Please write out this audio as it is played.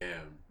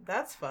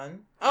That's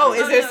fun. Oh,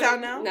 is there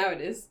sound now? Now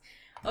it is.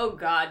 Oh,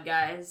 God,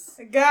 guys.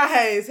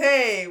 Guys,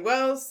 hey.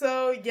 Well,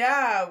 so,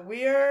 yeah,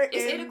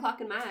 It's 8 o'clock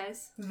in my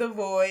eyes. The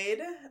void.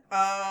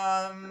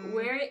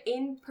 We're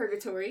in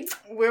purgatory.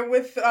 We're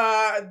with,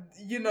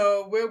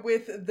 we're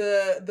with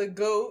the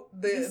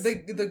GOAT,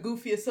 the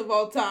goofiest of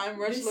all time,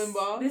 Rush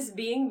Limbaugh. This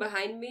being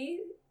behind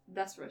me,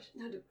 that's Rush.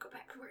 No, go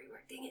back to where you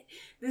were. Dang it.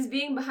 This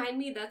being behind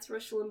me, that's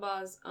Rush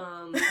Limbaugh's,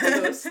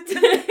 ghost.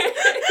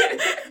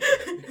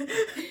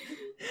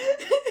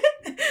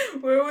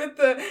 We're with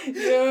the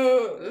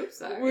Oops,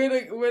 sorry. We're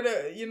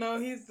the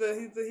he's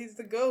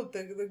the GOAT,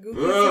 the goofy.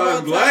 Oh,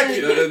 I'm black,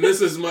 and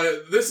this is my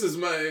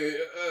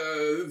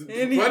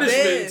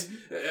punishment.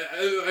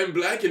 I'm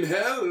black in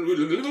hell.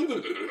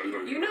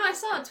 You know, I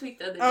saw a tweet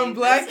the other day. I'm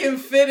black and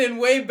fit and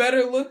way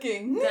better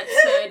looking. That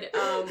said,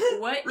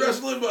 what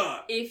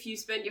if you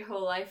spend your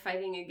whole life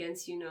fighting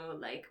against,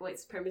 white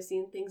supremacy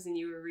and things, and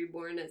you were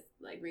reborn as,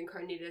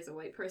 reincarnated as a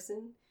white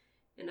person?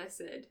 And I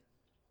said...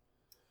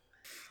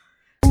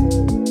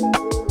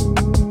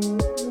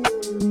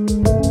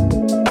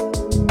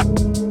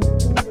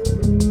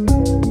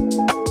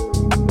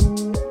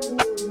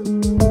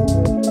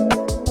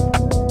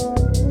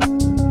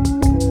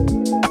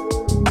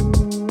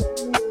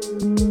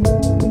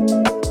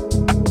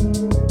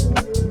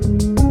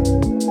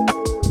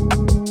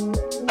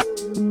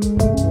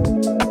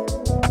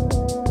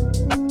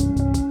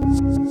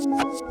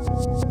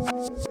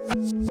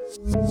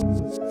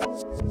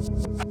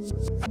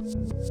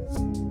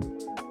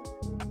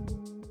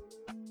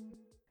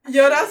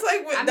 Yo,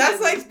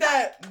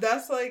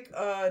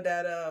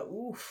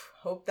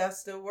 hope that's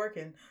still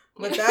working.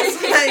 But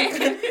that's like...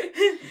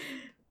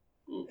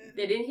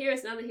 They didn't hear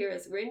us, now they hear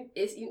us.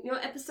 It's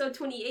episode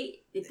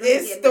 28.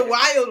 It's the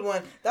wild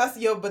one.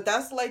 But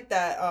that's like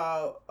that,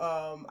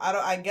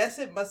 I guess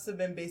it must have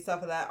been based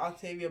off of that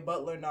Octavia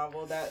Butler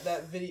novel,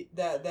 that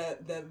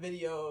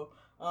video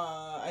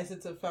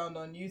Isata found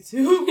on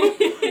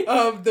YouTube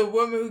of the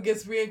woman who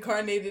gets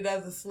reincarnated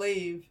as a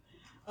slave.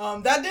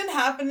 That didn't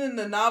happen in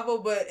the novel,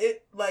 but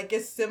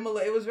it's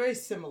similar. It was very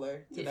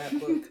similar to that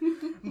book.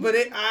 But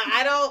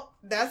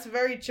that's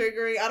very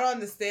triggering. I don't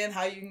understand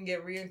how you can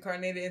get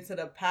reincarnated into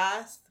the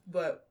past,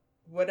 but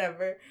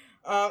whatever.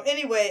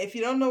 Anyway, if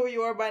you don't know where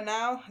you are by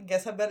now, I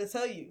guess I better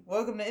tell you.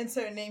 Welcome to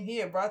Insert Name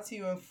Here, brought to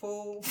you in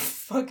full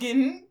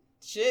fucking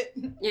shit.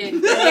 Yeah.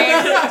 And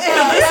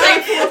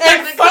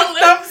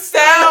fucked up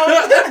sound.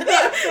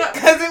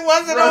 Because it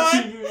wasn't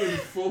on. In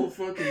full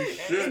fucking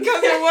shit.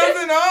 Because it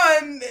wasn't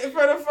on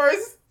for the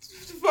first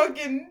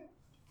fucking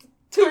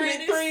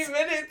 3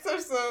 minutes or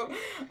so.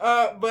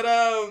 But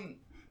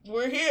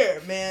we're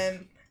here,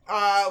 man.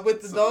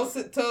 With the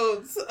dulcet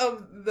tones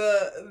of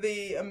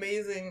the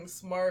amazing,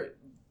 smart,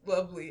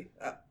 lovely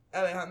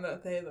Alejandra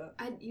Tejeda.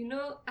 I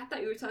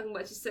thought you were talking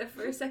about yourself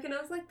for a second.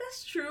 I was like,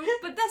 that's true,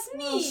 but that's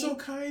me. Well, so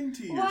kind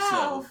to wow.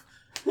 yourself.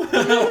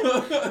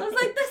 I was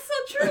like, that's so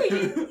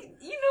true.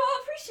 You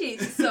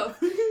appreciate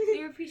yourself.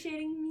 You're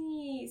appreciating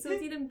me, so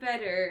it's even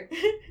better.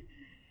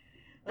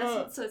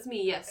 So it's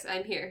me. Yes,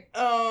 I'm here.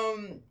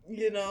 The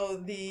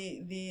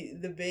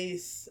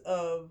base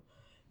of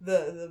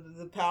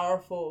the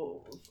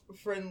powerful,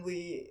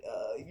 friendly,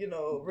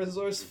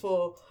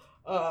 resourceful,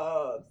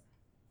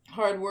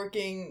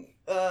 hardworking,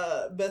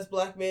 best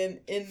black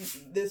man in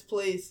this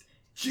place.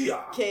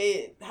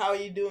 Kate, how are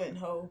you doing,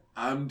 ho?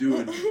 I'm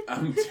doing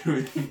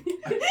great.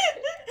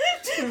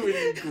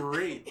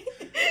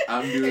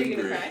 I'm doing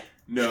great. Cry?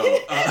 No,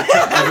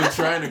 I've been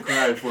trying to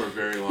cry for a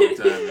very long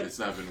time, and it's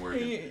not been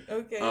working.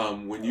 Okay.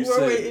 When you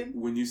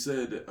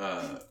said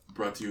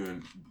brought to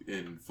you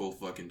in full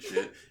fucking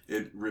shit,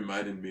 it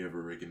reminded me of a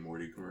Rick and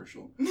Morty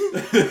commercial.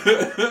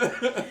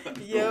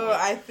 Yo,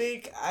 I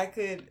think I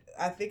could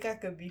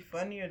be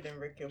funnier than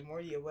Rick and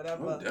Morty or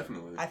whatever. Oh,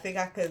 definitely. I think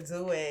I could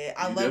do it.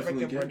 I love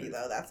Rick and Morty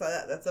though.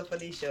 That's a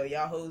funny show.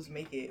 Y'all hoes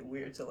make it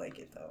weird to like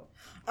it though.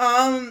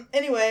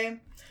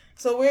 Anyway,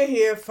 so we're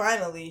here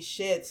finally.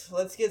 Shit,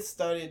 let's get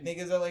started.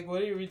 Niggas are like,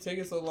 what are you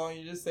taking so long?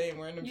 You're just saying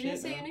random shit. You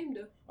didn't say your name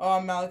though. Oh,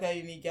 I'm Malachi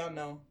Unique. Y'all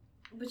know.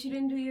 But you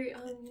didn't do your...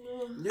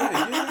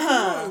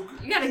 Yeah.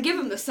 You gotta give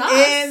him the sauce.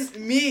 And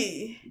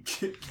me.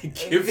 Give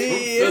him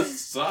the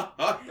sauce.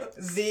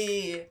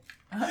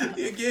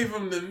 You gave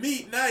him the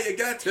meat, now you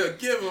got to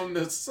give him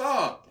the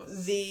sauce.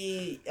 What's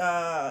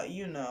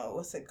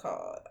it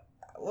called?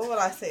 What would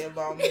I say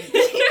about me?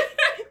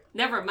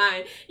 Never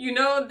mind.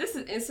 This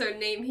is insert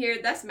name here.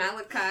 That's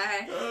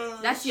Malachi.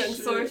 That's Young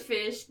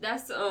Swordfish.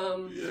 That's,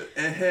 Yo,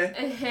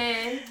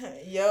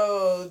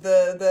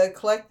 the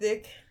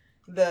eclectic...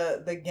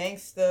 The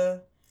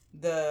gangster,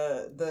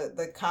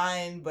 the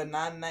kind but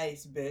not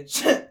nice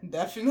bitch.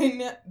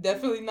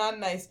 definitely not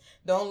nice.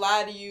 Don't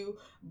lie to you,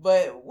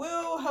 but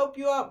we'll help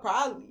you out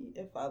probably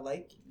if I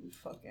like you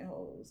fucking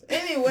hoes.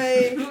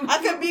 Anyway, I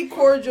could be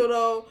cordial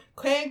though.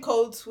 Can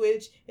code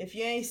switch. If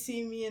you ain't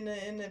see me in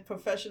the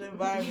professional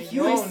environment,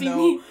 you don't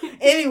know.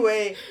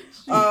 Anyway,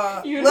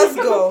 let's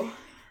go.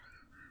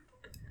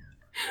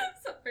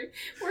 Sorry.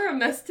 We're a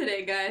mess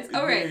today, guys.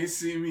 All right. You ain't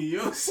see me,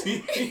 you'll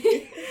see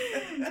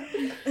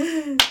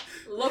me.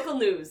 Local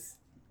news.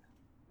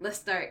 let's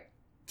start.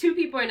 2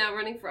 people are now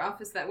running for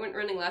office that weren't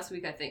running last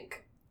week, I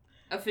think.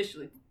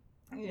 Officially.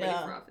 Running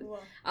for office.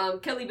 Well.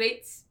 Kelly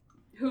Bates,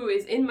 who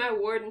is in my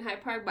ward in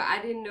Hyde Park, but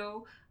I didn't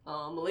know.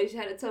 Malaysia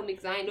had to tell me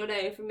because I didn't know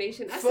that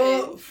information.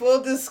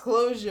 Full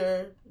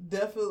disclosure,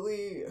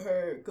 definitely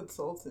her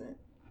consultant.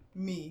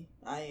 Me,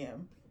 I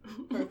am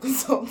her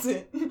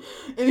consultant.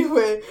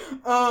 Anyway,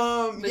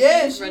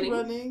 yeah, she's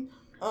running.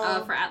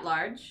 For at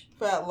large.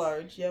 For at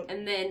large, yep.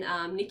 And then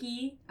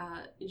Nikki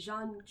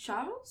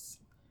Jean-Charles.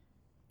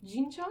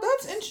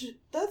 That's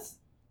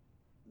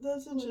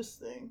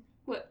interesting.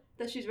 What?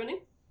 That she's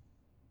running?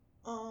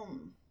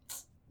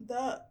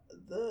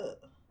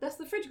 That's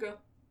the fridge girl.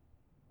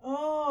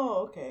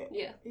 Oh, okay.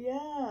 Yeah.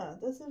 Yeah,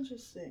 that's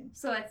interesting.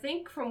 So I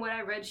think from what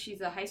I read,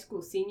 she's a high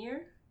school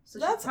senior. So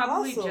that's she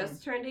probably awesome.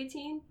 just turned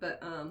 18.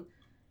 But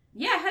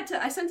yeah,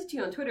 I sent it to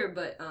you on Twitter,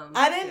 but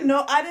I didn't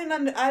know. I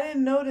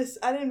didn't notice.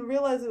 I didn't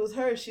realize it was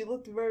her. She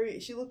looked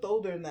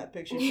older in that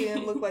picture. She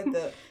didn't look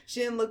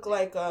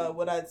like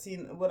what I'd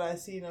seen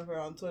of her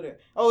on Twitter.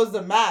 Oh, it was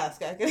the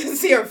mask. I couldn't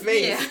see her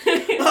face.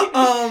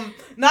 Yeah.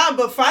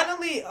 But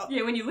finally.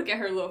 Yeah, when you look at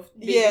her little.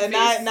 Yeah,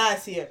 now I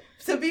see her.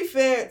 To be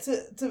fair,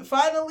 to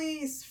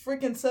finally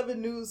freaking 7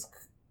 News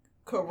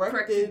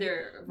corrected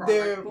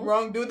their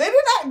wrongdoing. Did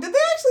they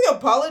actually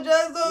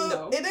apologize though?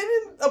 No. They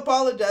didn't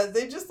apologize.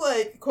 They just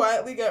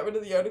quietly got rid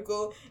of the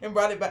article and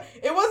brought it back.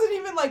 It wasn't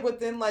even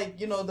within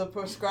the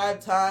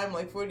prescribed time,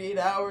 48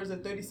 hours or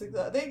 36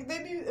 hours. They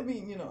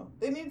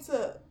need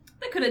to.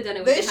 They could have done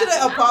it. They should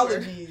have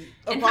apologized.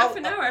 In half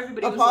an hour,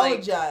 everybody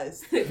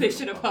apologized. Was they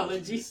should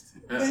apologize.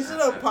 They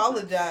should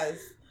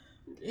apologize.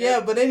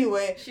 Yeah, but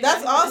anyway,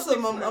 that's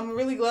awesome. I'm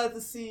really glad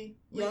to see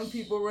young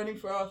people running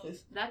for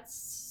office.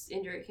 That's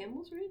Indira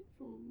Campbell's, right?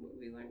 From what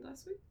we learned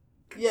last week?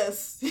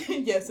 Yes.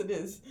 Yes, it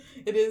is.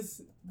 It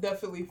is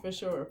definitely for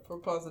sure. For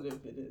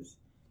positive, it is.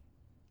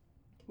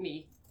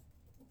 Me.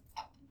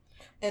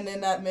 And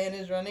then that man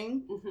is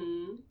running?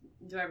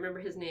 Mm-hmm. Do I remember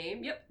his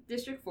name? Yep,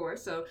 District 4.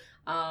 So,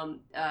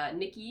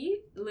 Nikki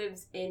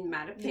lives in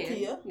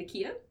Mattapan.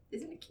 Nikia?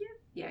 Is it Nikia?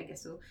 Yeah, I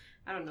guess so.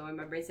 I don't know why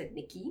my brain said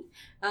Nikki.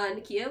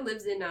 Nikia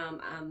lives in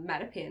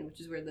Mattapan,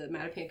 which is where the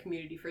Mattapan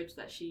Community Fridge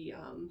that she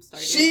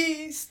started.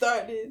 She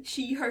started.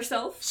 She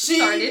herself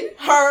started.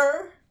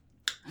 Her.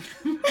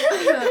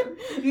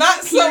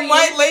 Not some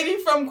white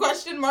lady from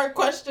question mark.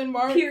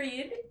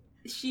 Period.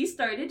 She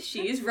started.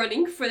 She is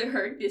running for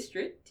her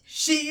district.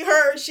 She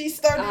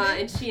started.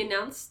 And she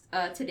announced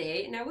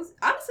today, and I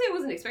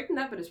wasn't expecting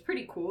that, but it's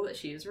pretty cool that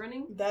she is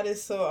running. That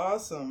is so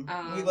awesome.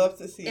 We love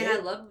to see it. And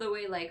I love the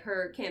way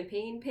her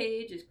campaign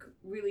page is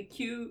really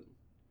cute.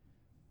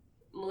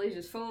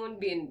 Malaysia's phone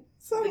being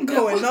something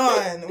going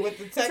on with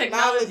the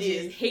technology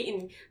is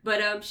hating,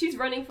 but she's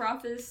running for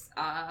office.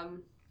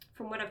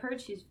 From what I've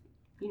heard, she's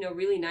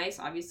really nice.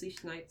 Obviously,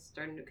 she's not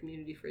starting a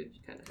community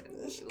fridge kind of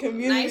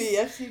community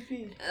nice. FCP.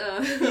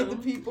 Feed the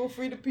people,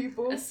 free the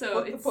people. So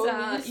it's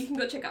you can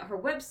go check out her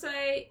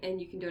website and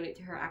you can donate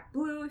to her Act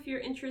Blue if you're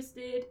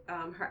interested.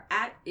 Her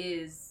 @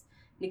 is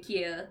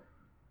Nikia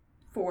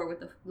 4 with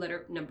the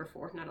letter number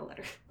 4, not a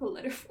letter. The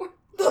letter 4.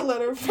 The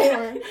letter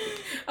 4.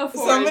 A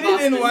 4. Somebody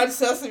didn't watch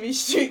Sesame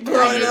Street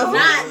growing up.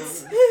 Not.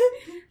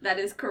 That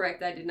is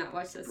correct. I did not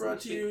watch Sesame Street. Brought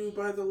to you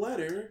by the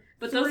letter.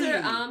 But 3. Those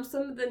are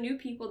some of the new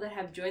people that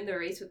have joined the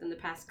race within the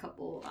past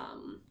couple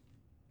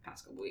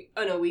weeks.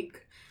 Oh no,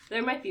 week.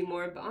 There might be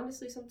more, but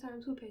honestly,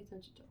 sometimes who pays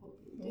attention to all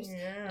of them?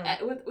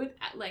 Yeah. With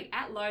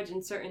at large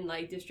in certain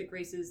district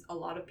races, a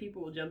lot of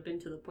people will jump in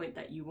to the point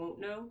that you won't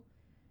know.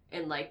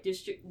 And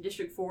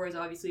District 4 is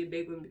obviously a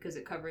big one because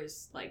it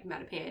covers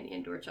Mattapan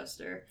and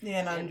Dorchester.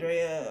 Yeah, and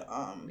Andrea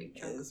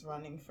is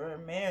running for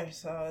mayor,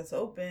 so it's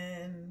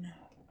open.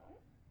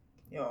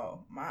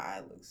 Yo, my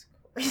eye looks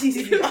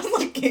crazy. I'm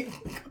looking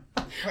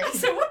crazy.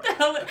 So what the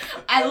hell?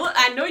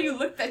 I know you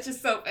looked at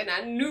yourself, and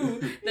I knew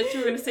that you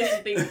were gonna say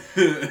something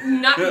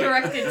not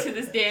directed to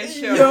this damn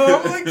show. Yo,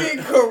 I'm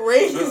looking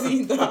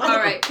crazy, dog. All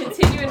right,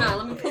 continuing on.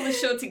 Let me pull the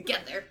show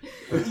together.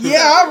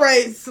 Yeah, all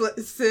right,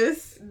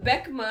 sis.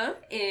 BECMA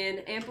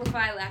and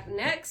Amplify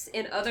Latinx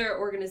and other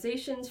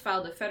organizations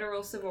filed a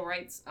federal civil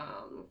rights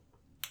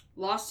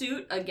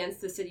lawsuit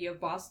against the city of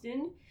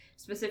Boston.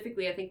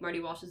 Specifically, I think Marty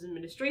Walsh's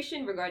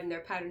administration regarding their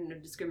pattern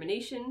of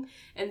discrimination.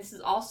 And this is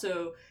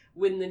also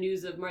when the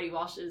news of Marty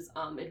Walsh's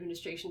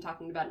administration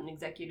talking about an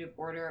executive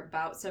order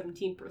about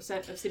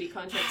 17% of city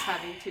contracts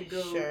having to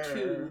go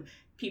to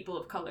people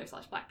of color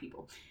 / black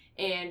people.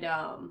 And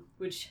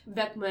which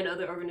BECMA and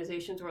other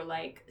organizations were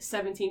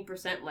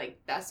 17%,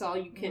 that's all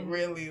you can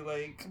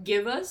really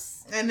give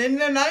us. And then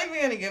they're not even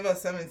going to give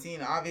us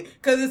 17, obviously,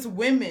 because it's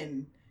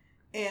women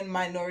and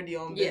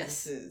minority-owned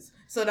businesses.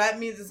 So that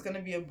means it's going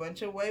to be a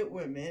bunch of white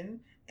women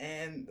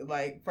and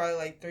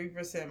probably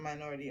 3%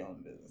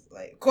 minority-owned business.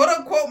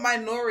 Quote-unquote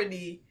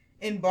minority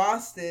in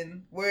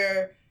Boston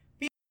where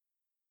people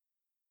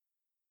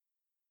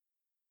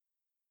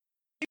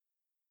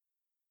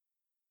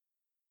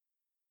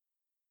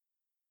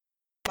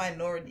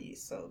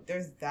minorities. So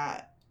there's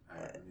that.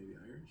 Maybe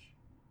Irish.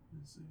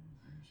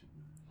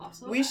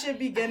 Also, we should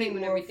be getting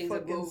more everything's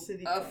fucking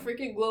city. a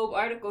freaking Globe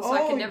article, so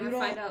I can never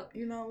find out.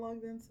 You're not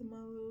logged into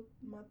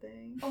my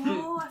thing.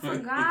 Oh, I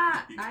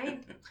forgot. I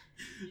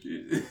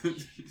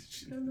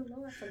don't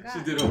know. I forgot.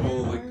 She did a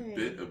whole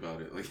bit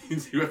about it, like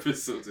 2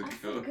 episodes ago.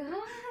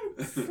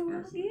 I forgot. So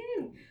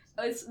in.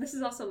 This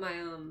is also my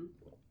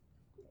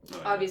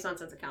obvious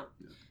nonsense account.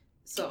 Yeah.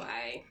 So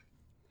I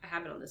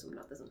have it on this one,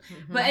 not this one.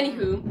 But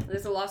anywho,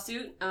 there's a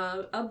lawsuit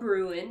a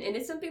brewing, and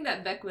it's something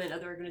that Beckman and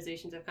other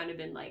organizations have kind of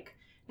been like,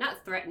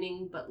 not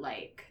threatening, but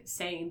like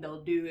saying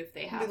they'll do if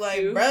they have be like,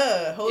 to.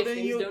 Bruh,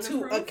 holding you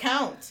to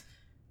account.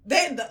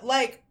 They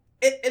like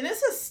it, and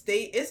it's a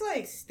state. It's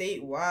like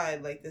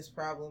statewide, like this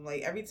problem.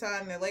 Like every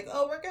time they're like,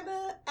 "Oh, we're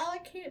gonna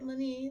allocate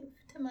money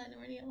to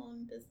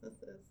minority-owned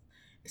businesses,"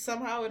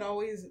 somehow it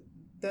always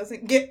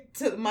doesn't get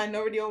to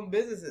minority-owned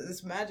businesses.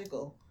 It's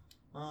magical.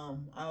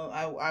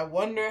 I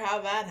wonder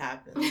how that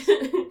happens.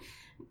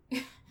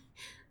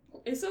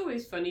 It's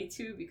always funny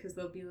too because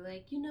they'll be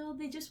like,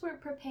 they just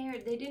weren't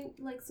prepared. They didn't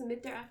like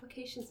submit their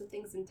applications and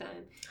things in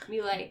time.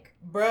 Me like,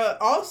 bruh.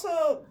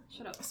 Also,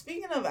 shut up.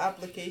 Speaking of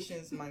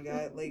applications, my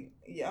guy, like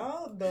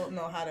y'all don't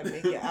know how to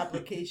make your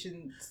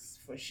applications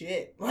for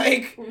shit.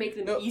 Like make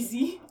them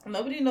easy.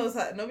 Nobody knows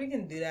how. Nobody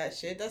can do that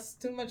shit. That's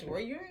too much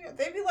work.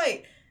 They be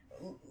like.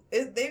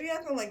 They be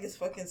acting like it's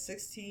fucking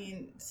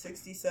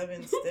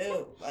 1667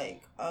 still.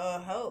 Like,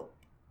 help.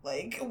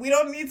 Like, we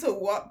don't need to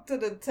walk to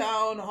the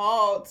town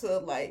hall to,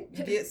 like,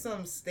 get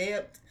some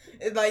stamped.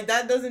 Like,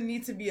 that doesn't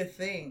need to be a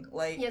thing.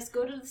 Like, yes,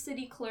 go to the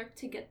city clerk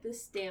to get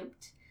this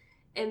stamped.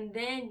 And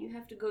then you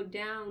have to go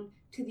down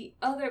to the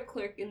other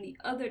clerk in the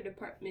other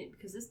department,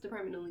 because this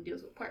department only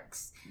deals with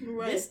parks.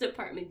 Right. This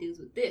department deals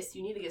with this.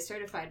 You need to get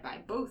certified by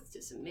both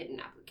to submit an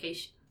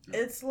application.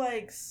 It's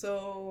like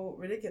so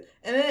ridiculous,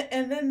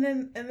 and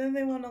then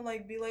they want to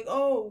like be like,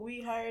 oh,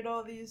 we hired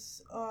all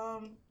these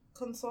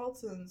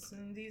consultants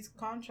and these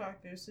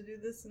contractors to do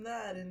this and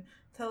that, and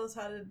tell us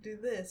how to do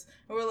this.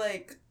 And we're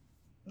like,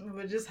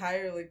 we'll just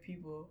hire like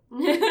people in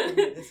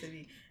the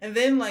city, and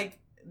then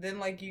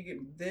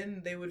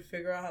they would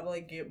figure out how to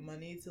like get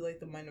money to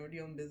like the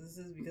minority-owned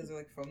businesses because they're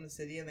like from the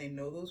city and they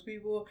know those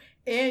people,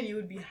 and you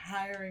would be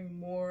hiring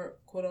more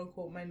quote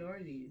unquote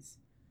minorities.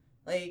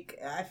 Like,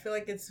 I feel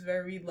like it's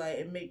very,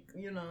 like,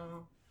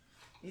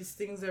 these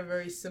things are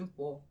very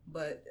simple,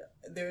 but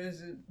this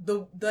is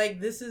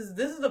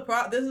the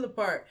part.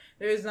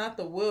 There is not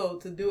the will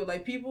to do it.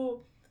 Like,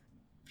 people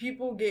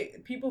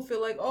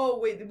feel like, oh,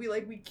 wait,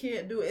 we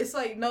can't do it. It's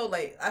like, no,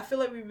 like, I feel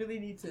like we really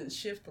need to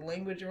shift the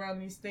language around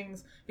these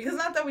things, because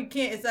not that we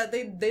can't, it's that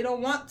they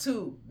don't want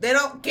to. They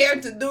don't care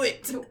to do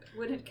it.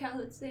 What did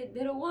Khaled say?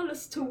 They don't want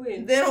us to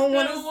win. They don't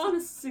want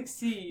us to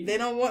succeed. They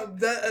don't want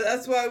that.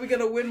 That's why we're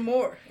gonna win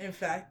more, in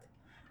fact.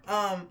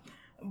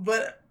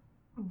 But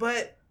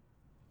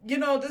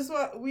this is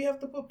why we have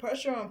to put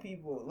pressure on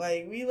people.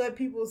 Like, we let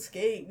people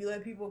skate. We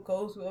let people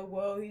coast. We're like,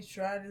 well, he's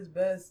trying his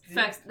best.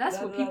 Facts. That's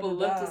what people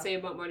love to say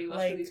about Marty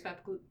Walsh for these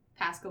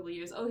past couple of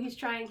years. Oh, he's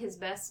trying his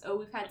best. Oh,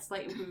 we've had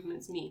slight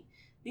improvements.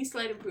 These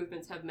slight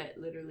improvements have meant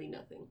literally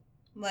nothing.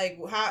 Like,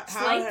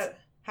 how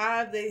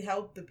have they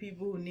helped the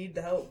people who need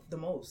the help the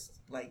most?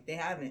 Like, they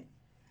haven't.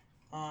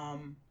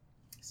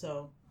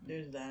 So,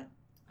 there's that.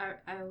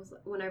 I was,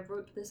 when I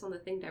wrote this on the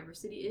thing,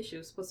 diversity issue, it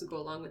was supposed to go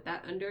along with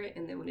that under it,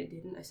 and then when it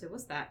didn't, I said,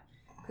 what's that?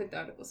 Click the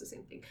article, it's the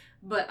same thing.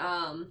 But,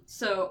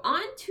 so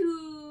on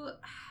to,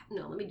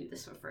 no, let me do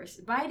this one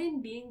first.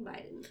 Biden being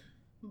Biden.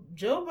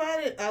 Joe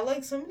Biden, I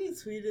like, somebody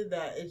tweeted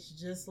that it's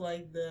just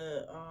like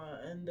the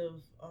end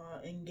of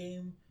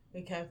Endgame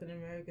with Captain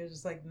America.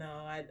 Just like, no,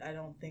 I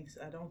don't think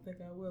I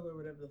will, or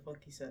whatever the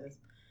fuck he says.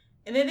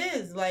 And it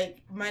is,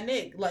 like, my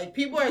Nick, like,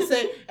 people are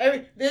saying,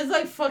 there's,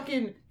 like,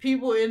 fucking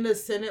people in the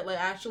Senate, like,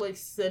 actual, like,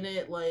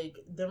 Senate, like,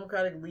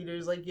 Democratic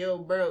leaders, like, yo,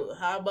 bro,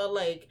 how about,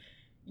 like,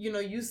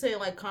 you saying,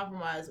 like,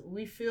 compromise,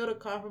 we feel the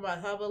compromise,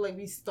 how about, like,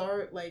 we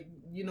start, like,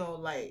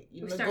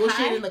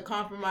 negotiating the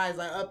compromise,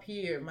 like, up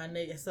here, my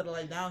nigga, instead of,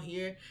 like, down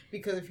here,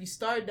 because if you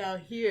start down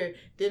here,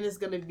 then it's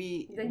gonna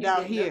be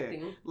down here,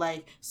 nothing.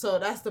 Like, so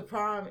that's the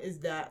problem,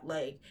 is that,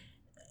 like,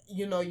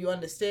 you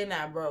understand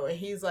that, bro, and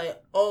he's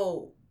like,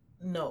 oh,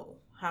 no.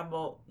 How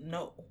about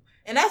no?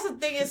 And that's the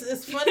thing.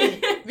 It's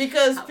funny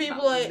because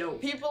people are like, I don't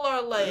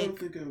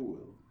think I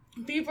will.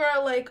 People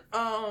are like,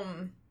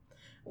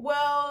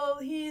 well,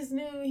 he's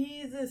new.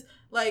 He's this,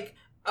 like,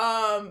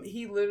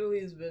 he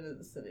literally has been in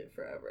the Senate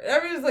forever.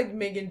 Everyone's like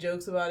making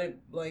jokes about it.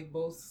 Like,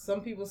 both,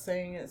 some people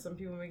saying it, some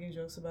people making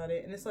jokes about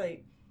it, and it's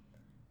like,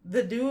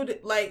 the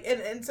dude, like,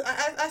 and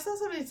I saw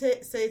somebody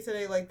say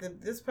today, like,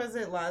 this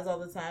president lies all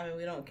the time and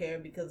we don't care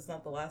because it's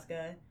not the last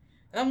guy.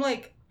 And I'm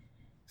like,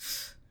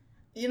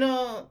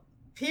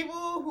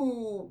 people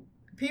who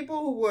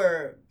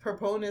were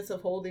proponents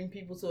of holding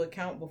people to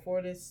account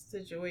before this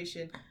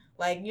situation,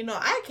 like,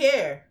 I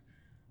care.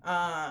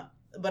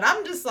 But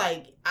I'm just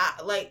like,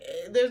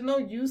 there's no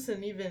use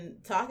in even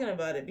talking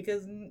about it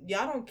because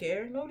y'all don't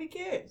care. Nobody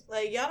cares.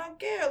 Like, y'all don't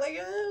care. Like,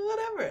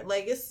 whatever.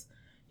 Like, it's,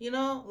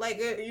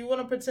 like, you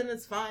want to pretend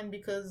it's fine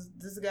because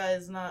this guy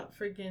is not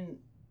freaking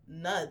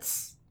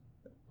nuts.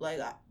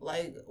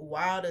 like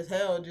wild as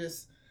hell,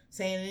 just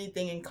saying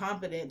anything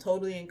incompetent,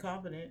 totally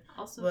incompetent.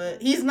 Also,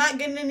 but he's not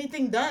getting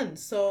anything done.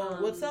 So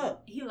what's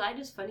up? He lied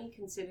is funny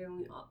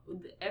considering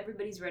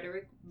everybody's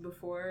rhetoric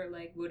before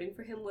like voting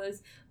for him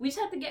was we just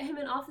have to get him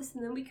in office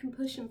and then we can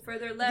push him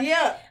further left.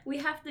 Yeah, we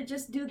have to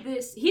just do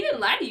this. He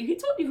didn't lie to you. He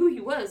told you who he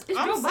was. It's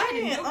Joe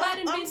Biden. Joe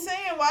Biden. I'm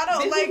saying why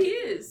don't like who he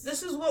is.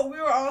 This is what we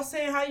were all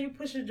saying. How you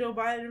pushing Joe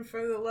Biden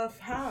further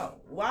left? How?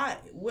 Why?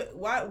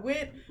 Why?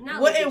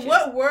 In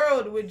what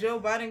world would Joe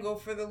Biden go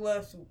further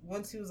left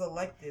once he was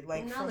elected?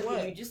 Like for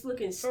what? You're just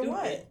looking stupid.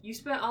 What? You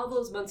spent all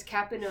those months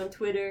capping on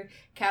Twitter,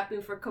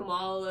 capping for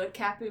Kamala,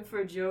 capping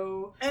for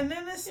Joe. And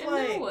then it's and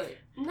like... now what?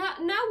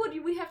 Now what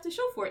do we have to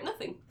show for it?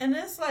 Nothing. And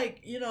it's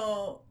like,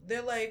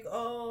 they're like,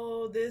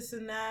 oh, this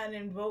and that,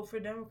 and vote for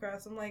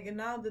Democrats. I'm like, and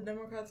now the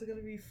Democrats are going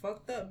to be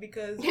fucked up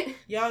because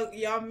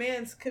y'all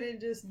mans couldn't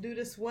just do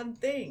this one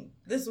thing.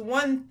 This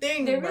one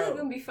thing, They're really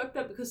going to be fucked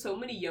up because so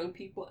many young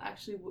people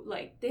actually,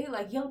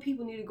 young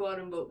people need to go out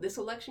and vote. This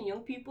election,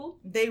 young people...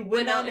 They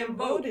went out and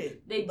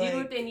voted. They did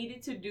what they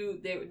needed to do.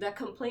 That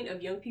complaint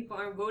of young people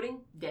aren't voting,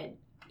 dead.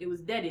 It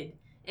was deaded.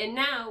 And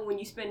now, when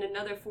you spend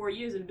another 4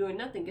 years of doing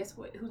nothing, guess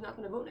what? Who's not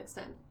going to vote next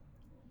time?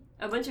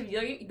 A bunch of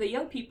the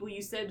young people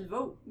you said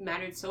vote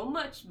mattered so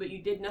much, but you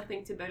did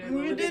nothing to better the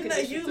living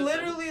conditions. You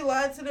literally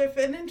lied to their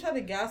face and then try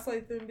to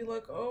gaslight them and be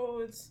like, oh,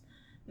 it's...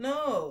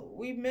 No,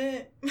 we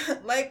meant...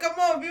 like, come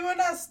on, people are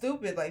not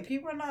stupid. Like,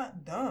 people are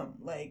not dumb.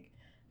 Like,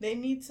 they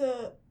need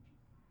to,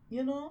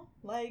 do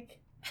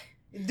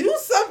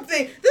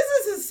something. This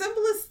is his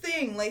simplest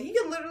thing. Like, he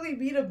can literally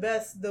be the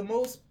best, the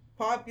most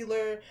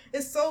popular.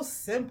 It's so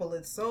simple.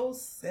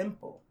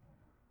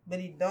 But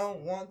he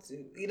don't want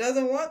to. He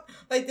doesn't want...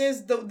 Like,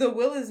 there's... The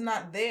will is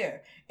not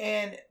there.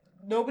 And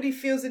nobody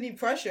feels any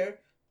pressure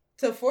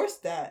to force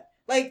that.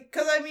 Like,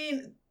 because,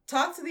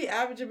 talk to the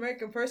average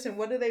American person.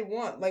 What do they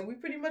want? Like, we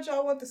pretty much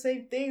all want the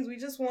same things. We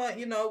just want,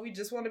 we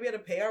just want to be able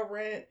to pay our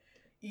rent,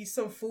 eat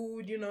some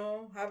food,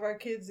 have our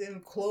kids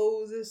in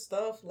clothes and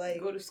stuff. Like,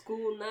 go to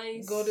school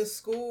nice. Go to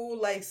school,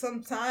 like,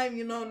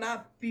 sometime,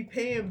 not be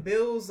paying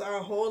bills our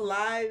whole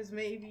lives,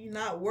 maybe.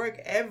 Not work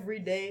every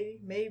day,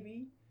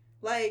 maybe.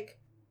 Like,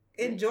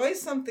 enjoy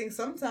something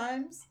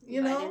sometimes,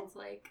 Biden's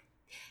like,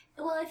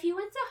 well, if you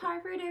went to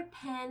Harvard or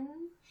Penn,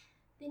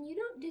 then you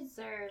don't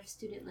deserve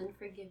student loan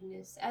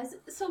forgiveness.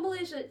 So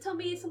Malaysia, tell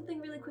me something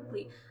really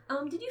quickly.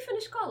 Did you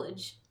finish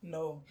college?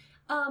 No.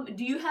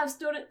 Do you have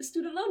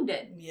student loan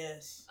debt?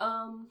 Yes.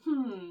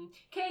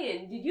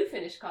 Kayan, did you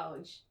finish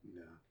college?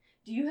 No.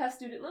 Do you have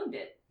student loan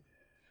debt?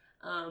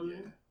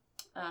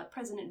 Yeah.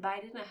 President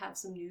Biden, I have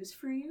some news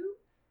for you.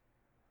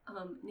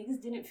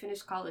 Niggas didn't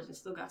finish college and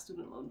still got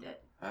student loan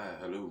debt. Hi,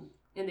 hello.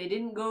 And they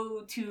didn't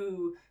go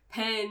to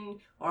Penn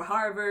or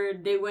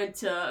Harvard. They went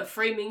to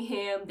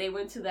Framingham. They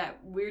went to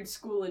that weird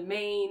school in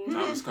Maine.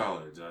 Thomas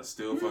College. I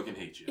still fucking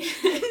hate you.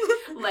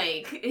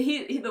 Like,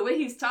 he the way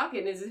he's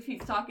talking is if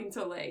he's talking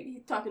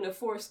to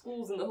 4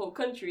 schools in the whole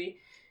country.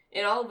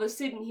 And all of us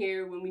sitting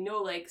here when we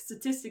know, like,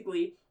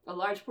 statistically, a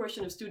large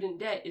portion of student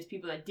debt is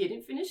people that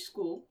didn't finish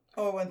school.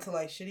 Or went to,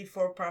 like, shitty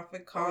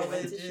for-profit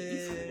colleges.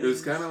 It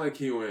was kind of like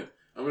he went,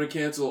 I'm going to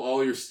cancel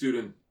all your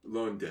student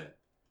loan debt.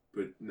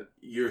 But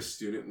your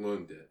student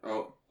loan debt.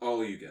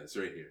 All of you guys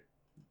right here.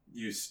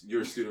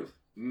 Your student,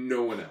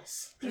 no one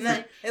else. I'm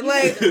going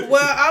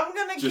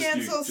to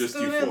cancel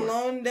student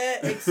loan debt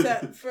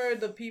except for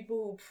the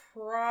people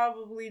who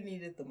probably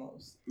need it the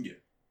most. Yeah.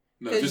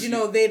 Because,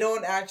 they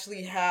don't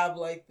actually have,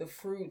 like, the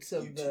fruits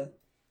of the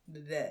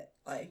debt.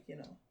 Like,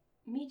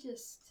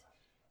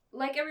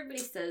 like everybody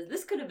says,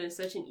 this could have been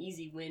such an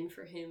easy win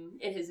for him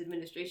and his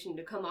administration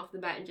to come off the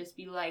bat and just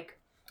be like,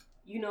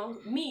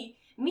 me,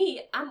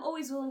 I'm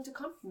always willing to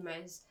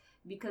compromise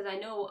because I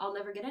know I'll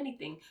never get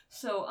anything.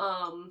 So,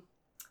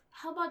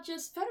 how about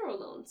just federal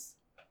loans?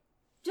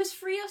 Just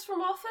free us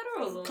from all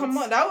federal loans. Come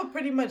on, that would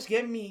pretty much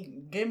get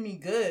me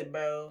good,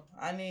 bro.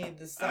 I need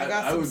this. I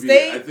got some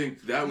state. I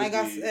think that would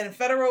be... And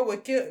federal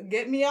would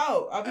get me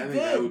out. I'll be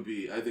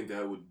good. I think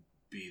that would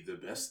be the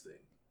best thing.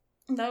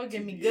 That would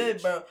get me good,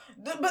 bro.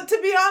 But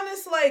to be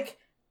honest, like,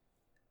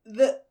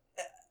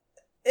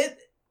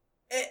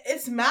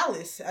 it's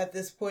malice at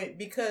this point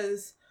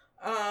because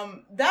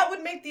that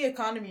would make the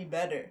economy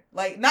better.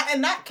 Like,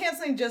 not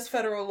canceling just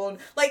federal loan.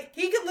 Like,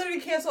 he could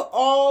literally cancel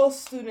all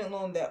student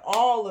loan debt,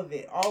 all of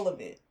it.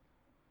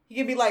 He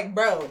could be like,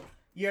 bro,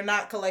 you're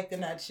not collecting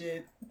that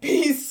shit.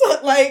 Peace.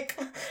 Like,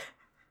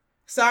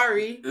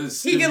 sorry.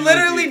 He can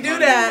literally do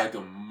that.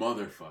 Like a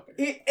motherfucker.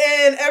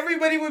 And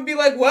everybody would be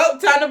like, well,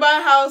 time to buy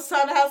a house,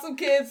 time to have some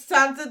kids,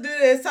 time to do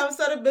this, time to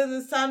start a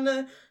business, time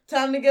to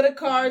get a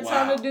car,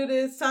 time to do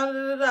this, time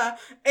to da-da-da.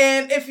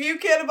 And if you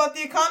cared about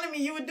the economy,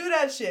 you would do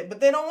that shit. But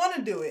they don't want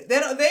to do it.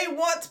 They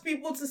want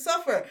people to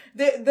suffer.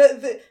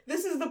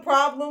 This is the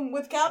problem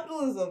with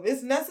capitalism.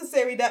 It's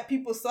necessary that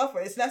people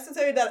suffer. It's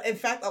necessary that, in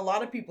fact, a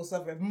lot of people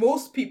suffer.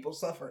 Most people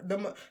suffer.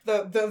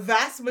 The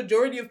vast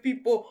majority of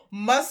people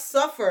must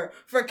suffer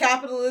for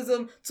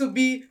capitalism to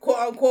be,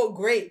 quote-unquote,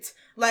 great.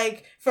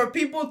 Like, for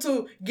people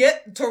to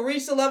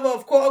reach the level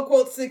of,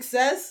 quote-unquote,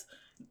 success,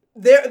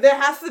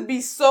 there has to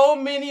be so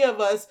many of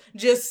us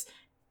just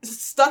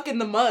stuck in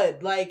the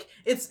mud. Like,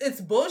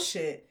 it's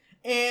bullshit.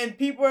 And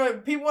people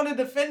want to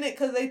defend it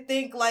because they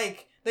think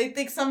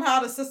somehow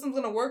the system's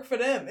gonna work for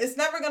them. It's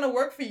never gonna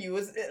work for you.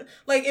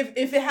 Like,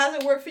 if it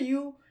hasn't worked for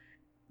you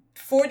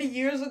 40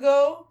 years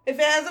ago, if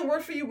it hasn't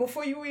worked for you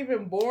before you were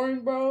even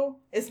born, bro,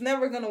 it's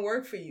never gonna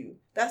work for you.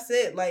 That's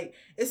it. Like,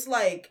 it's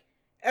like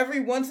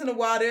every once in a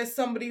while there's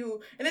somebody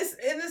who, and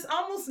it's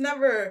almost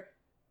never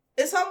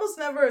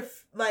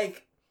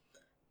like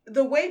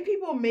the way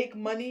people make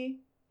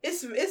money.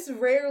 It's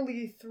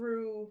rarely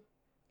through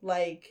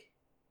like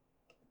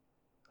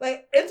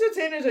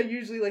entertainers are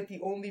usually like the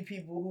only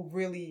people who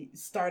really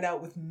start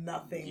out with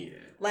nothing. Yeah.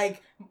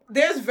 Like,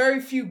 there's very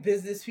few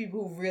business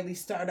people who really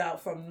start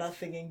out from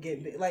nothing and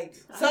get big. Like,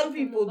 some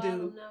people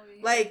do.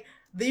 Like,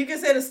 you can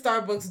say the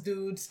Starbucks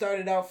dude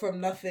started out from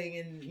nothing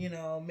and, you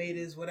know, made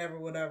his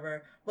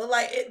whatever. But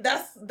like,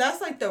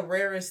 that's like the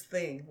rarest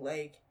thing.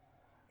 Like,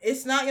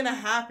 it's not gonna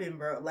happen,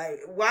 bro.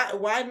 Like,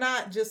 why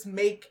not just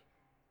make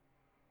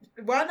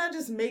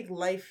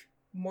life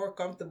more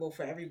comfortable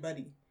for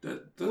everybody?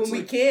 When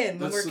we're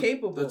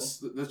capable.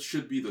 That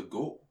should be the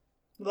goal.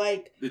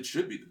 Like, it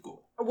should be the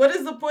goal. What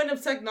is the point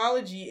of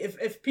technology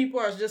if people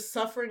are just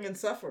suffering and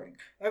suffering?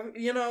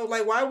 You know,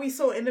 like, why are we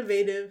so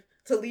innovative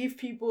to leave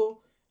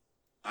people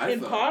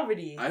in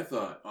poverty? I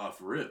thought off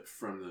rip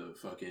from the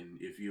fucking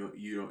if you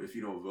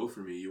don't vote for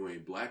me, you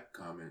ain't black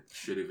comment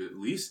should have at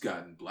least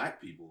gotten black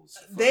people's.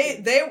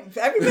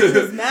 Everybody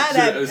was mad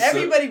at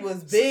everybody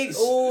was big.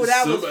 Oh,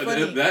 that was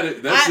funny.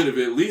 That should have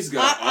at least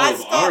got all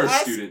of our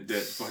student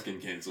debt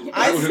fucking canceled.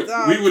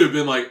 We would have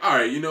been like, all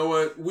right, you know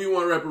what? We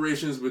want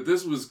reparations, but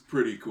this was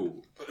pretty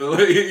cool.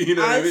 You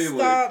know what I mean?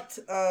 Stopped.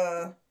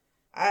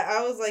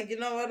 I was like, you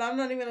know what? I'm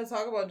not even gonna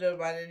talk about Joe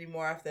Biden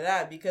anymore after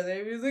that because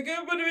everybody was like,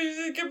 yeah, but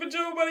you keep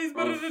Joe Biden's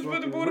better than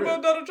what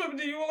about Donald Trump?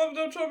 Do you love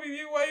Donald Trump?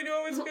 Why you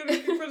always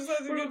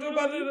criticizing Joe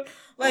Biden?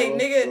 Like,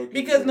 nigga,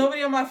 because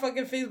nobody on my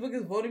fucking Facebook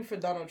is voting for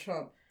Donald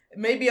Trump.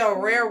 Maybe a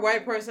rare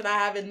white person I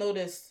haven't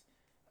noticed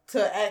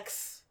to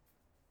X.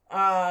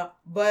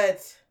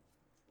 But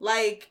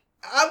like,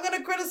 I'm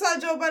gonna criticize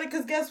Joe Biden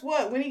because guess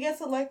what? When he gets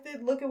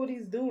elected, look at what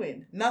he's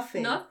doing.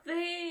 Nothing.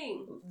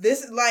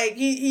 This like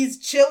he's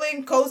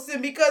chilling,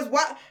 coasting because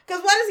why?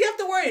 Because why does he have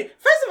to worry?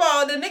 First of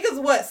all, the nigga's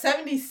what,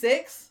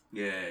 76?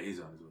 Yeah, he's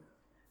on his way.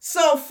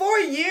 So 4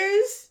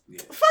 years?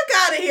 Yeah. Fuck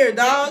out of here,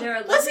 dog.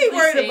 What's he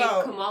worried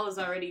about? Kamala's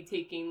already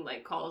taking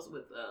like calls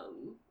with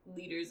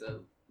leaders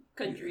of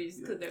countries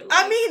because they're like,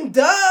 I mean,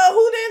 duh,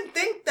 who didn't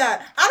think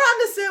that? I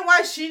don't understand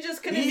why she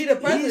just couldn't be the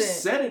president. He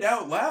said it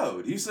out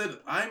loud. He said,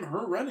 I'm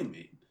her running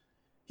mate.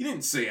 He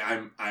didn't say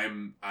I'm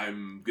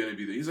gonna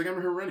be the, he's like,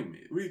 I'm her running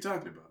mate. What are you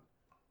talking about?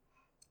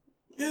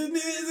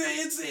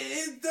 It's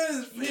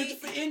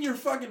in your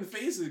fucking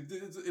face.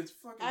 It's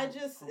fucking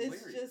hilarious.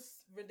 It's just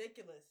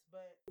ridiculous,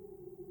 but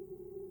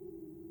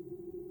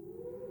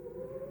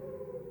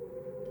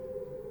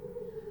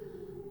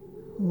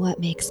what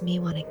makes me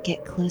want to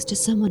get close to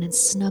someone and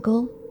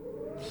snuggle?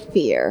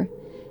 Fear.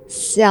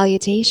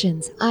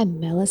 Salutations, I'm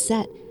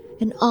Melisette,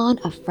 and on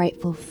A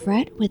Frightful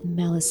Fret with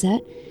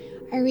Melisette,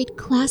 I read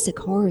classic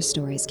horror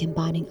stories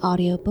combining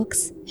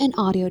audiobooks and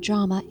audio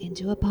drama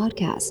into a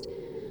podcast.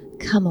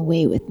 Come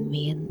away with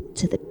me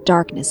into the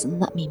darkness and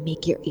let me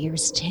make your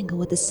ears tingle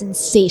with the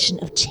sensation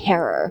of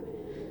terror.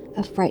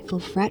 A Frightful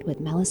Fret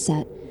with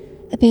Melisette,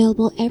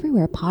 available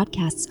everywhere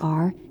podcasts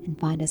are, and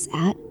find us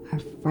at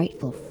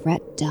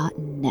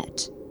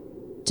ourfrightfulfret.net.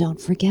 Don't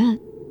forget.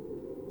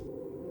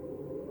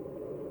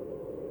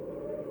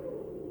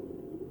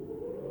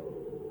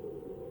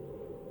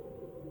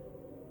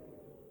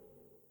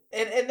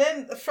 And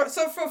then, for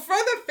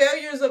further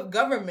failures of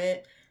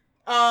government,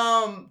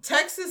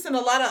 Texas and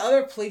a lot of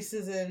other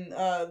places in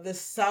the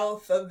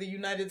south of the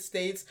United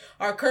States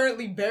are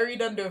currently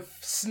buried under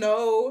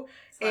snow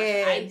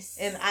and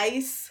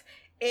ice.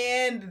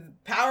 And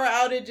power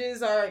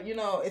outages are, you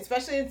know,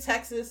 especially in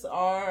Texas,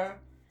 are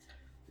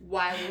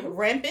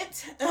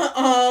rampant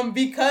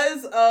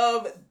because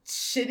of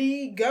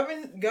shitty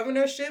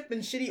governorship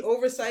and shitty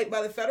oversight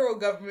by the federal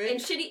government. And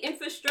shitty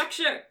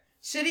infrastructure.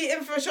 Shitty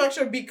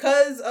infrastructure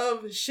because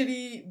of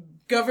shitty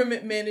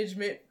government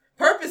management.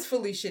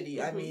 Purposefully shitty.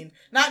 Mm-hmm. I mean,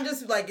 not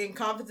just like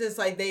incompetence,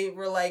 like they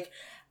were like,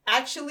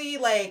 actually,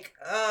 like,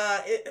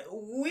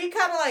 we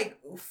kind of like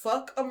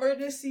fuck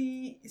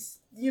emergency,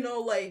 you know,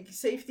 like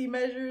safety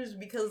measures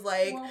because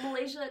like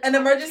an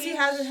emergency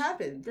hasn't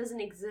happened. Doesn't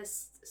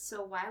exist.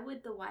 So why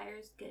would the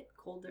wires get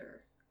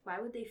colder? Why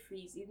would they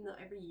freeze? Even though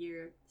every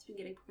year it's been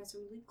getting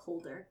progressively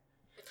colder.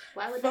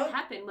 Why would that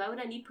happen? Why would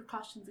I need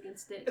precautions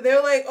against it?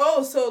 They're like,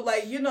 oh, so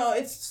like, you know,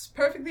 it's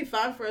perfectly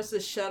fine for us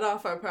to shut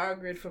off our power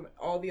grid from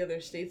all the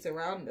other states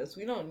around us.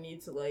 We don't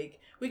need to like,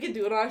 we can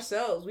do it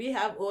ourselves. We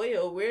have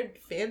oil. We're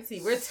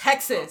fancy. We're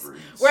Texas.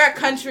 We're a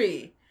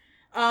country.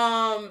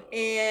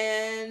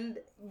 And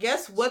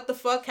guess what the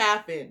fuck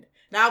happened?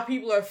 Now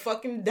people are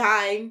fucking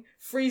dying,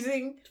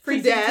 freezing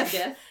to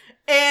death.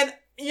 And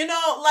you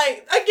know,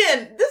 like,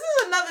 again, this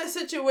is another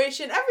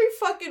situation. Every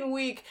fucking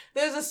week,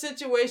 there's a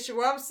situation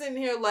where I'm sitting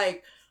here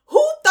like,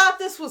 who thought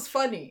this was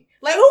funny?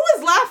 Like, who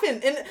was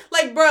laughing? And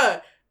like,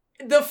 bruh,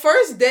 the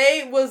first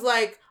day was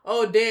like,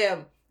 oh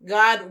damn,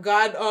 God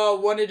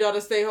wanted y'all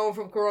to stay home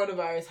from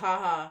coronavirus.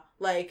 Haha.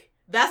 Like,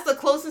 that's the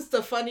closest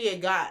to funny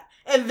it got.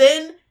 And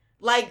then,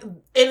 like,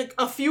 in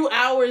a few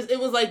hours, it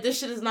was like, this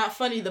shit is not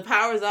funny. The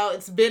power's out.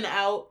 It's been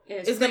out.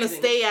 It's gonna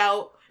stay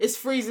out. It's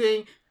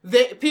freezing.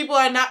 People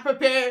are not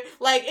prepared.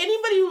 Like,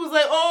 anybody who was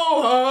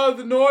like,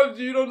 the North,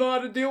 you don't know how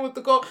to deal with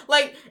the cold.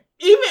 Like,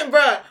 even,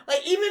 bruh,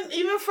 like,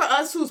 even for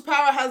us whose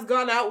power has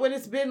gone out when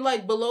it's been,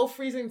 like, below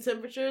freezing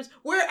temperatures,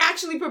 we're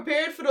actually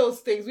prepared for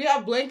those things. We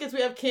have blankets,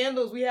 we have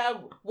candles, we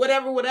have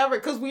whatever,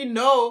 because we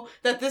know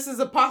that this is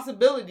a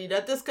possibility,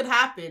 that this could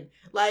happen.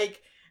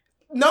 Like,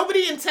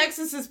 nobody in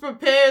Texas is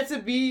prepared to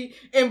be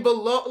in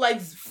below,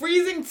 like,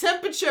 freezing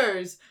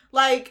temperatures.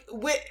 Like,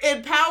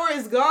 and power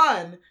is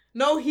gone.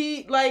 No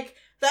heat, like,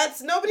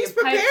 nobody's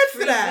prepared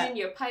for that.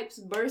 Your pipes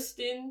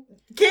bursting.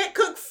 Can't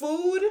cook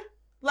food.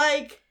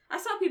 Like, I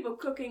saw people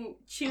cooking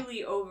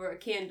chili over a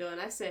candle, and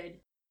I said,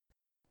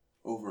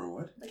 over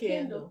what? A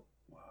candle.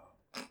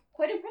 Wow.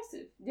 Quite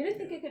impressive. Didn't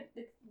think it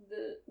could.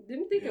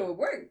 Didn't think it would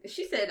work.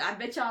 She said, "I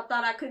bet y'all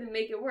thought I couldn't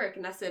make it work,"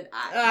 and I said,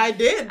 "I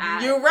did.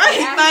 You're right.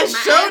 I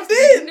sure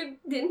did.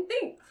 Didn't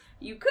think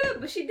you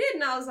could, but she did."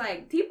 And I was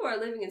like, people are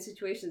living in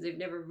situations they've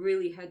never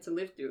really had to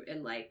live through,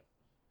 and like,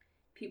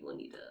 people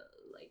need to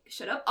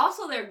shut up.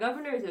 Also, their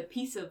governor is a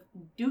piece of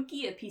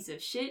dookie, a piece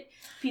of shit,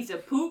 piece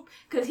of poop,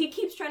 because he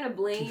keeps trying to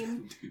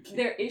blame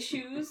their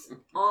issues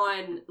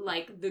on,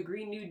 like, the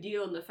Green New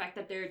Deal and the fact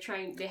that they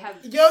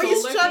have he's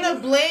trying to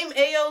blame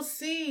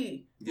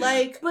AOC. Yeah.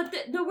 Like, but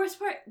the worst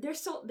part,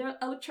 their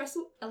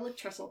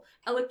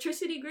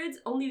electricity grids,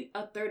 only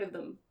a third of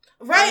them.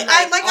 Right,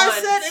 I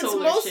said, it's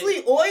mostly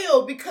shit.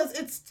 Oil because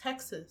it's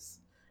Texas.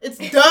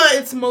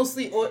 It's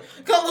mostly oil.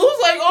 Cause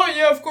who's like, oh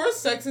yeah, of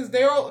course, Texas.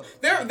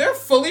 They're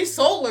fully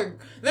solar.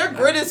 Their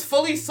grid is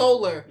fully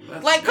solar.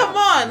 Like, come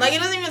on, like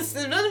it doesn't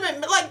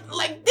even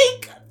like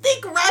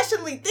think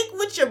rationally. Think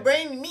what your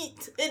brain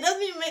meet. It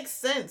doesn't even make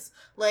sense.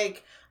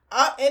 Like,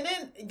 and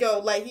then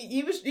like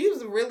he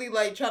was really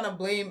like trying to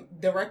blame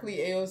directly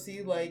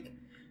AOC, like,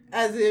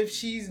 as if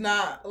she's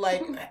not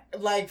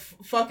like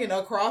fucking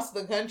across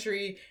the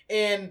country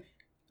and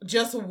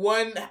just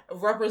one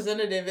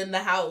representative in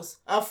the House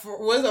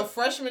was a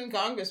freshman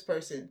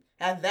congressperson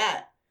at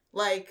that.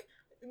 Like,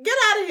 get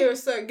out of here,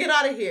 sir. Get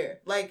out of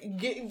here. Like,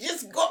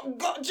 just go,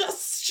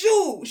 just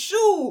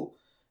shoo.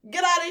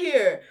 Get out of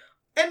here.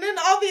 And then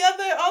all the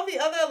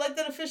other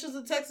elected officials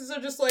in Texas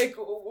are just like,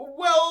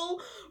 well,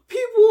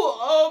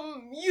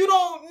 people, you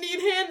don't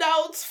need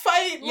handouts.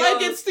 Fight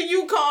like it's the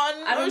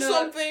Yukon or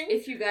something.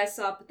 If you guys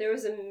saw, but there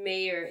was a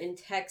mayor in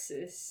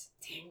Texas.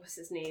 Dang, what's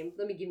his name?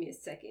 Give me a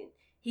second.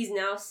 He's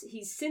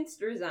since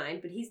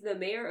resigned, but he's the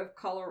mayor of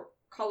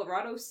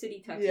Colorado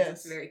City, Texas. Yes.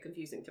 It's very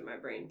confusing to my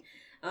brain.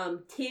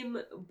 Tim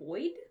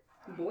Boyd?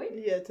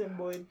 Yeah, Tim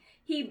Boyd.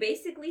 He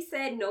basically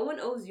said, no one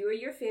owes you or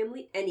your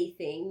family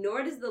anything,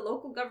 nor does the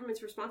local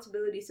government's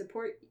responsibility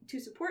to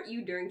support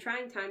you during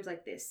trying times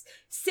like this.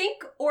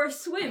 Sink or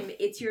swim,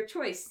 it's your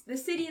choice. The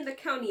city and the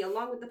county,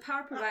 along with the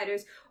power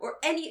providers or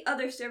any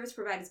other service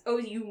providers,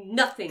 owes you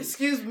nothing.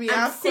 Excuse me,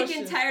 I'm sick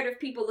and tired of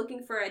people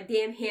looking for a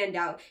damn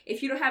handout.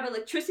 If you don't have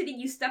electricity,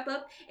 you step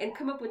up and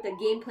come up with a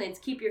game plan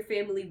to keep your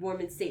family warm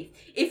and safe.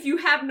 If you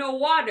have no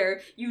water,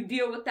 you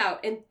deal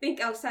without and think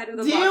outside of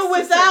the box. Deal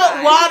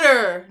without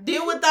water.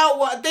 Deal without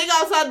water. Think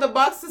outside the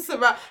box to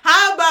survive.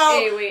 How about...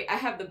 Hey, wait, I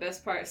have the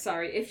best part.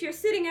 Sorry. If you're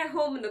sitting at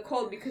home in the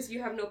cold because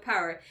you have no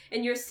power,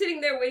 and you're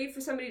sitting there waiting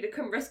for somebody to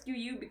come rescue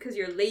you because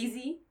you're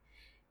lazy,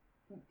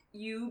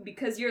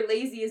 because you're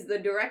lazy is the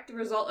direct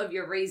result of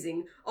your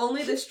raising.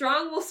 Only the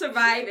strong will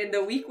survive and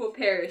the weak will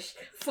perish.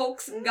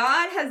 Folks,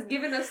 God has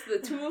given us the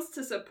tools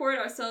to support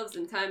ourselves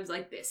in times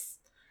like this.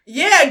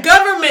 Yeah,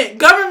 government.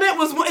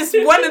 Government is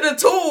one of the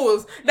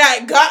tools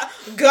that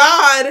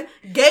God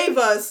gave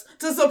us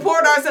to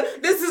support ourselves.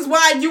 This is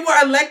why you were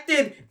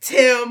elected,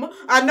 Tim.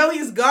 I know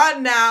he's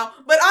gone now,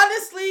 but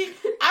honestly,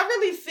 I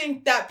really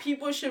think that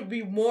people should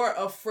be more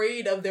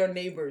afraid of their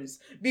neighbors,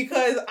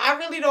 because I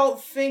really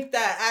don't think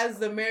that as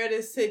the mayor of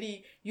this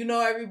city,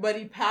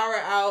 everybody power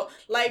out.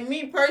 Like,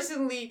 me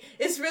personally,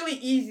 it's really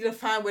easy to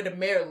find where the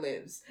mayor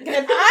lives.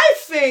 And I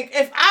think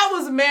if I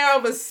was mayor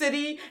of a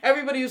city,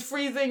 everybody was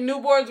freezing,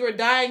 newborns were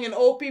dying, and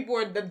old people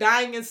were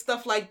dying and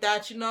stuff like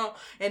that,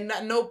 and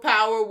no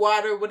power,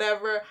 water,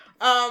 whatever.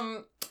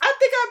 I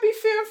think I'd be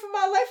fearing for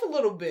my life a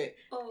little bit.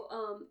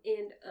 Oh,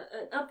 and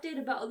an update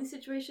about all these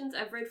situations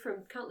I've read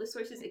from countless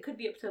sources. It could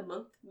be up to a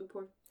month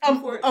before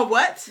a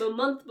what? A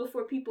month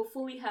before people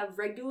fully have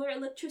regular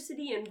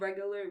electricity and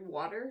regular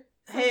water.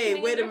 Hey,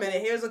 wait a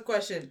minute. Here's a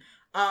question.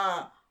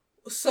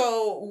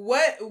 So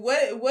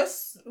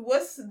what's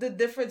the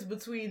difference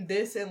between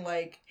this and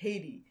like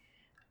Haiti?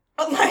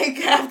 Like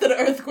after the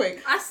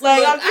earthquake, I'm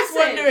just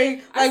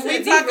wondering. Like,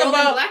 we talk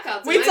about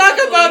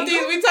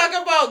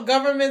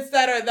governments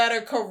that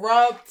are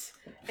corrupt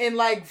and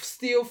like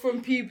steal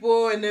from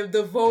people, and if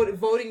the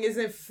voting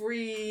isn't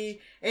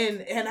free,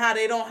 and how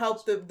they don't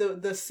help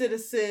the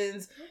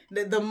citizens,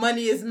 the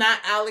money is not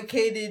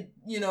allocated.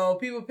 You know,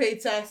 people pay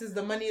taxes,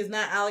 the money is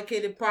not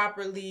allocated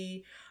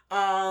properly.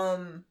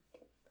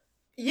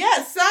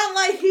 Yeah, sound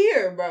like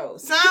here, bro.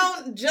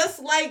 Sound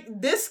just like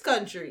this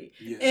country.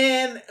 Yeah.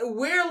 And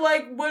we're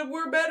like, but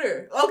we're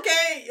better.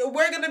 Okay,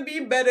 we're gonna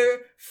be better.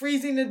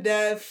 Freezing to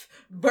death,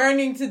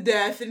 burning to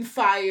death in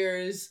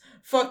fires,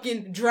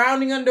 fucking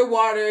drowning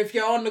underwater if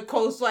you're on the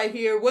coast right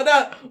here. What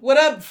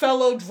up,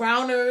 fellow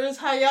drowners?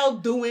 How y'all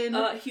doing?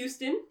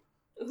 Houston,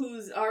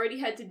 who's already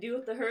had to deal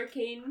with the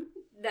hurricane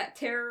that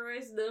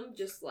terrorized them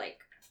just like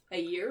a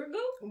year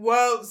ago?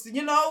 Well,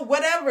 you know,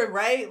 whatever,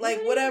 right?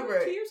 Like, whatever.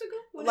 2 years ago?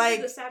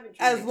 Like,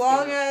 as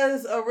long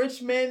as a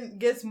rich man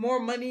gets more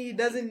money he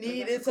doesn't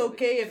need, it's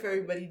okay if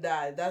everybody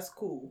died. That's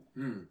cool.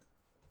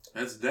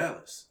 That's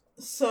Dallas.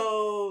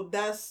 So,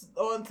 that's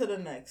on to the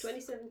next.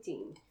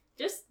 2017.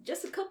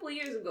 Just a couple of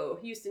years ago,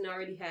 Houston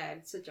already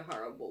had such a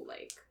horrible,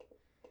 like,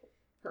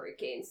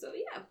 hurricane. So,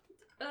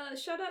 yeah.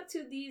 Shout out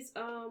to these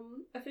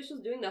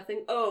officials doing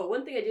nothing. Oh,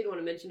 one thing I did want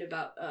to mention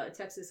about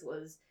Texas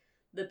was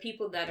the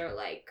people that are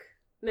like,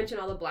 mention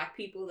all the black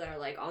people that are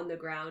like on the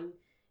ground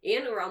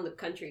and around the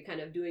country kind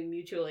of doing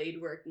mutual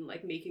aid work and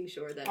like making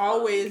sure that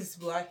always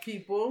black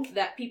people,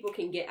 that people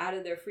can get out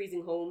of their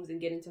freezing homes and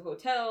get into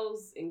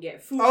hotels and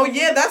get food. Oh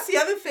yeah, that's the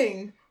other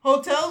thing.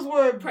 Hotels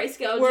were price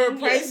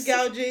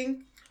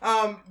gouging.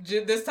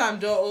 This time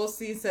Joel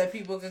Osteen said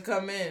people could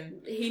come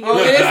in. He knew.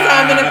 This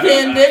time in a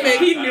pandemic.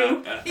 He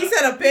knew. He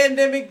said a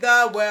pandemic,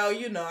 well,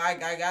 you know, I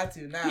got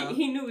to now.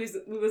 He knew we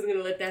wasn't going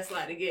to let that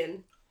slide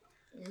again.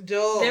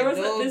 Joel, there was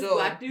this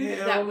black dude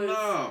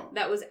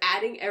that was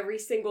adding every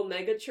single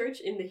mega church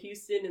in the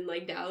Houston and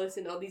like Dallas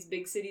and all these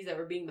big cities that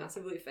were being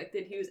massively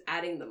affected. He was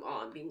adding them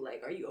on, being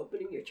like, "Are you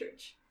opening your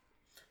church?"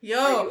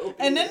 Yo,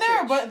 and then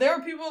there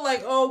were people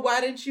like, "Oh,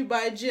 why didn't you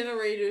buy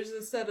generators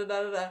instead of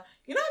da da da?"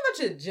 You know how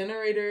much a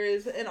generator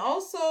is, and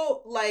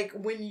also like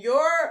when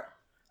you're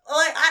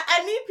like,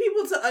 I need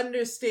people to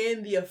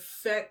understand the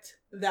effect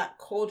that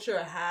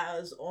culture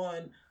has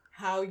on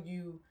how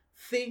you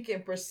think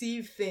and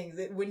perceive things.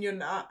 When you're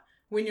not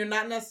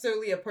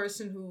necessarily a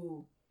person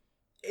who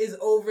is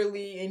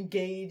overly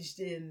engaged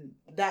in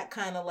that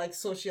kind of like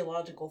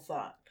sociological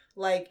thought.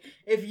 Like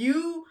if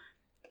you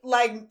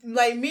like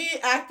me,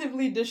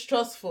 actively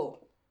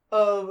distrustful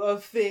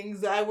of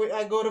things,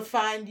 I go to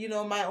find, you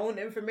know, my own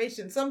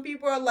information. Some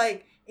people are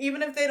like,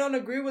 even if they don't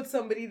agree with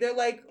somebody, they're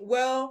like,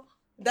 well,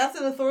 that's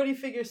an authority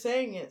figure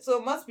saying it, so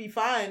it must be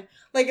fine.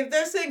 Like, if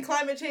they're saying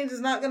climate change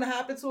is not going to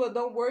happen, so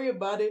don't worry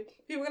about it,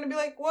 people are going to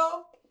be like,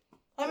 well,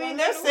 I mean,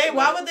 they're saying,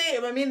 why would they?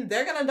 I mean,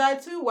 they're going to die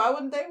too. Why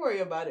wouldn't they worry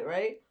about it,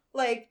 right?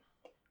 Like,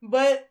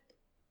 but,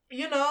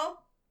 you know,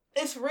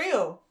 it's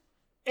real.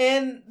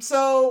 And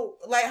so,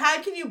 like,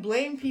 how can you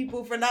blame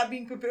people for not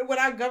being prepared when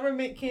our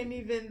government can't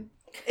even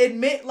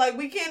admit, like,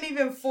 we can't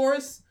even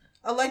force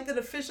elected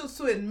officials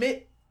to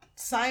admit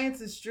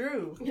science is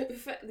true.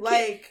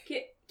 Like...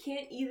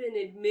 Can't even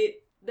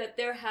admit that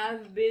there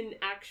have been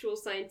actual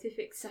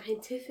scientific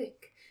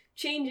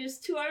changes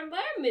to our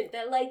environment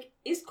that like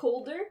is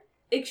colder,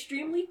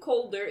 extremely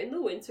colder in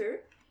the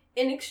winter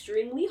and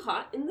extremely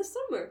hot in the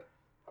summer.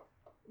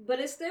 But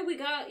instead we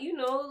got, you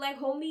know, like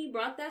homie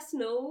brought that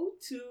snow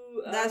to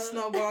that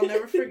snowball, I'll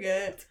never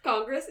forget, to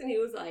Congress, and he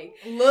was like,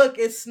 look,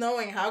 it's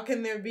snowing, how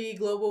can there be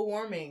global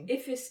warming?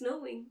 If it's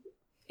snowing,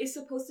 it's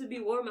supposed to be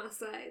warm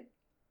outside.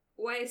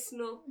 Why is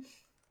snow?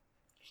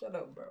 Shut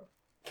up, bro.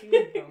 He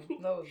was dumb.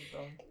 That was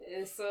dumb.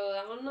 And so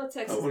I don't know,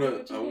 Texas.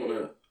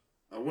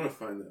 I wanna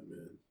find that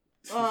man.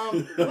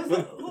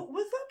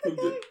 Was that the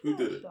guy? Who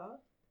did it?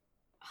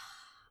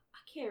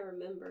 I can't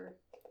remember.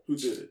 Who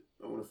did it?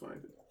 I wanna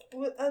find it.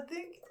 What, I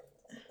think.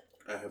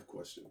 I have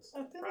questions.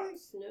 I feel like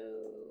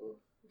no.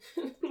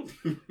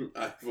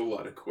 I have a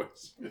lot of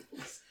questions.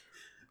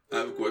 I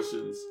have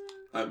questions.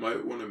 I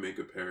might want to make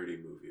a parody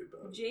movie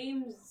about it.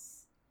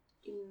 James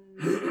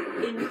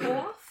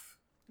Inhofe?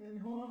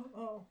 Inhofe?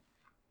 Oh.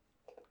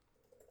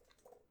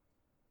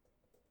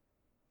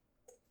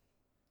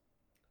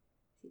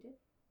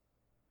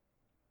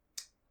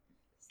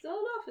 Still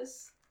in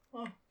office.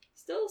 Oh.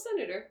 Still a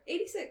senator.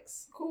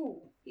 86.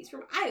 Cool. He's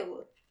from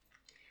Iowa.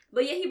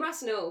 But yeah, he brought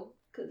snow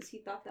because he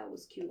thought that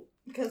was cute.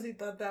 Because he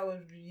thought that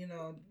was, you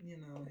know,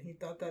 he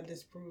thought that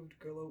disproved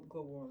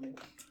global warming.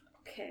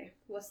 Okay,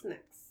 what's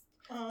next?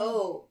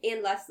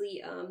 And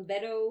lastly,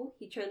 Beto,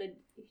 he trying to,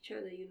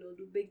 you know,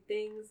 do big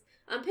things.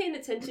 I'm paying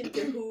attention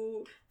to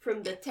who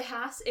from the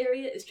Tejas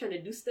area is trying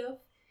to do stuff.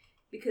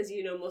 Because,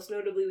 you know, most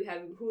notably we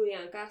have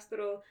Julian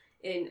Castro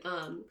and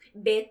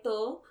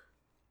Beto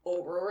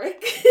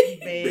O'Rourke.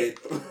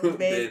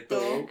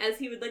 Beto. As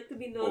he would like to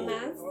be known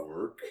as.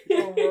 O'Rourke.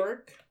 Beto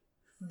O'Rourke.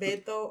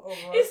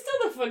 It's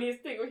still the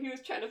funniest thing where he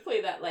was trying to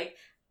play that, like,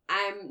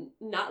 I'm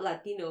not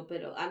Latino,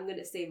 but I'm going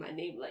to say my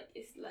name like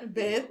it's Latino.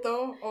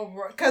 Beto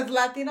O'Rourke. Because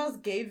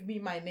Latinos gave me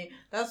my name.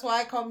 That's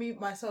why I call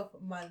myself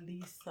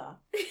Malisa.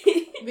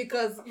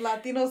 Because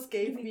Latinos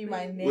gave me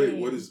my name. Wait,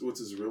 what's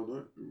his real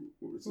name?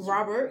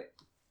 Robert.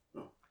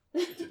 Oh.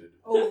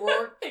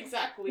 O'Rourke.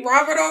 Exactly.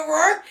 Robert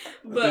O'Rourke.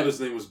 I thought his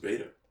name was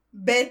Beta.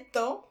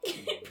 Beto.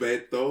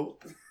 Beto.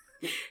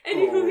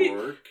 Anywho,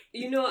 O'Rourke.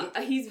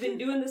 he's been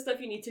doing the stuff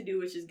you need to do,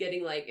 which is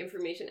getting like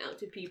information out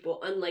to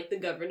people. Unlike the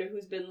governor,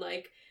 who's been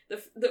like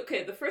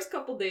the first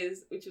couple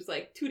days, which was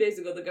like 2 days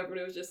ago, the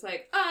governor was just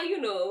like,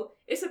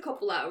 it's a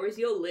couple hours,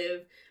 you'll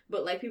live.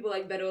 But like people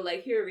like Beto,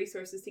 like, here are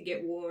resources to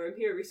get warm,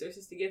 here are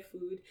resources to get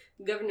food.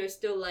 The governor's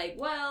still like,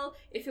 well,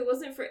 if it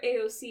wasn't for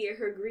AOC or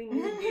her Green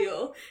New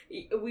Deal,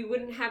 we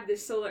wouldn't have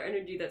this solar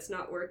energy that's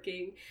not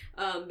working.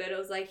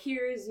 Beto's like,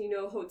 here's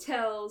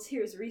hotels,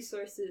 here's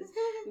resources.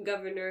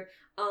 Governor,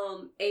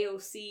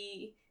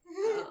 AOC,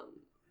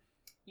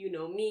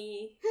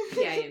 me,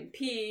 PIMP.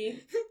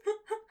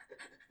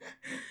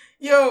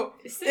 Yo,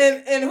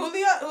 and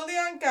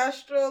Julian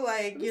Castro,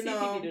 like, Let's see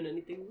if he be doing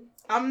anything.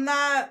 I'm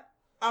not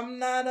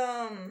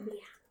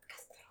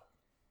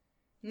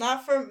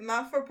not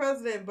for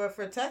president, but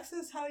for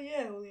Texas, hell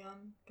yeah,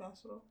 Julian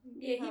Castro.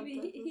 Yeah,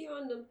 he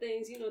on them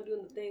things,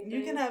 doing the thing.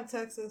 You can have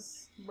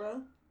Texas,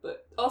 bro.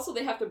 But also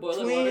they have to boil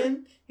Twin. water.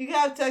 You can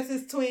have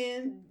Texas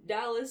Twin.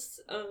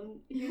 Dallas,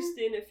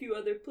 Houston, a few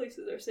other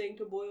places are saying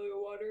to boil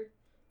your water.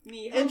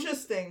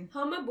 Interesting.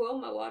 How am I boil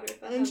my water?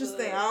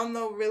 Interesting. I don't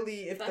know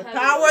really if the have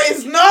power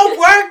is not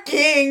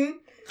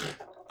working.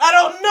 I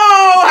don't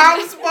know how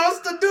I'm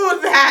supposed to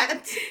do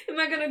that. Am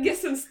I gonna get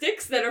some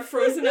sticks that are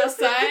frozen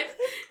outside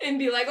and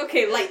be like,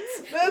 okay,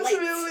 lights? That's lights.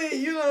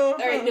 really, All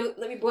right, no,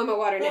 let me boil my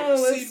water now.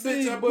 See,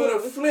 bitch, I put a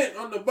flint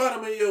on the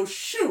bottom of your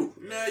shoe.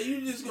 Now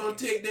you just gonna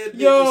take that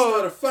bitch and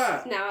start a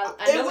fire. Now,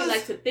 I know we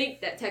like to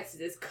think that Texas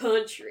is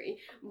country,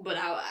 but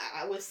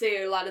I would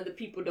say a lot of the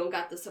people don't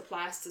got the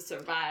supplies to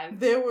survive.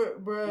 There were,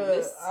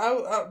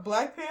 bruh,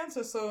 Black parents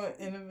are so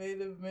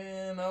innovative,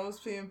 man. I was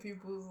seeing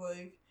people's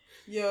like,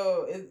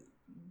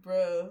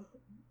 bruh,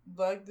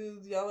 Black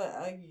dudes, y'all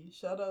are Aggie.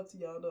 Shout out to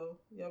y'all though.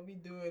 Y'all be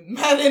doing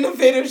mad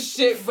innovative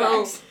shit,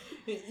 bro.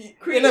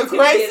 In a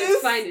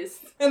crisis,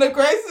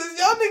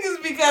 y'all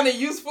niggas be kind of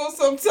useful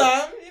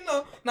sometimes,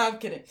 No, I'm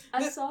kidding.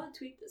 I saw a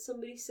tweet that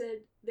somebody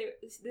said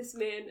this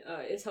man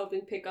is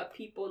helping pick up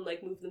people and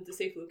like move them to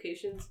safe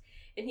locations.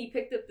 And he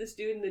picked up this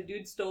dude, and the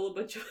dude stole a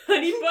bunch of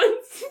honey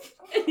buns.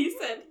 And he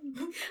said,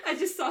 I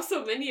just saw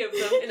so many of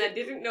them, and I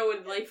didn't know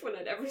in life when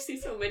I'd ever see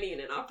so many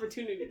and an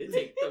opportunity to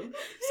take them.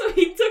 So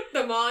he took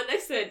them on. I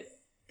said,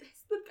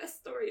 that's the best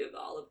story of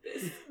all of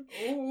this.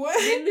 What?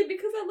 Mainly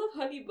because I love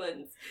honey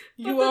buns.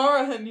 You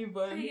are a honey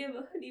bun. I am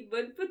a honey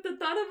bun. But the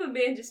thought of a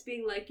man just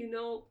being like,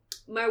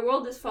 my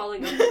world is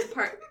falling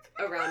apart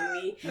around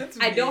me.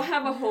 I don't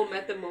have a home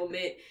at the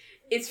moment.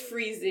 It's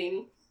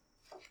freezing.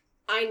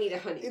 I need a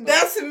honey bun.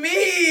 That's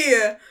me.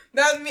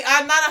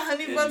 I'm not a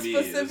honey bun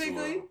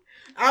specifically.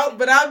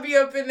 But I'll be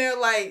up in there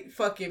like,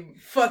 fuck it.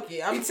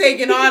 I'm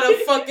taking all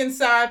the fucking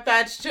Sour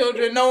Patch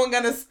Children. No one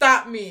gonna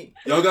stop me.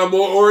 Y'all got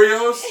more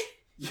Oreos?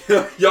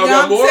 Y'all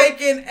got more? I'm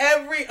taking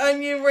every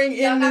onion ring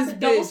in this bitch.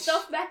 Double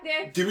stuff back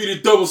there? Give me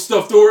the double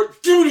stuffed Oreo.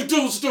 Give me the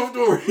double stuffed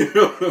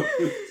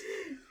Oreo.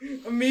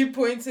 Me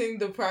pointing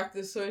the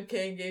practice sword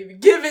Kane gave me.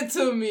 Give it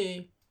to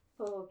me.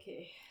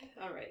 Okay.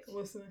 All right.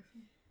 What's next?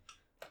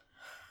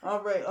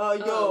 All right.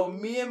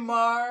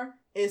 Myanmar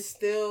is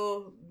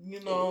still,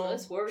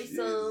 it's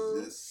worrisome.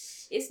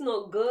 Jesus. It's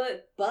no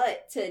good,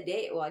 but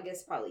today, well, I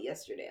guess probably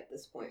yesterday at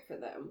this point for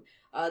them,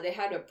 they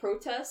had a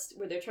protest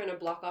where they're trying to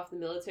block off the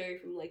military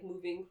from like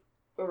moving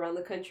around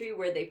the country,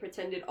 where they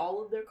pretended all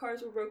of their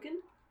cars were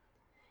broken.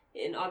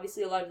 And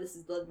obviously a lot of this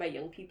is led by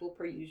young people,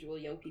 per usual.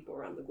 Young people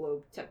around the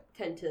globe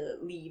tend to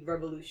lead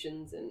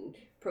revolutions and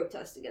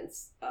protest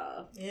against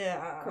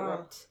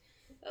corrupt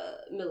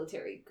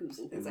military coups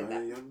and things like that.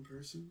 Am I a young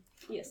person?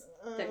 Yes,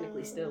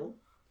 technically still.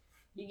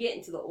 You get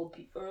into the old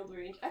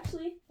range.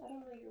 Actually, I don't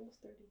know, you're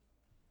almost 30.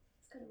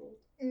 It's kind of old.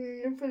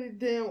 You're pretty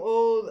damn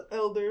old,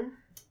 elder.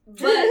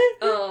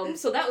 But,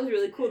 so that was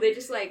really cool. They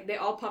just, they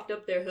all popped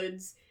up their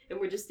hoods and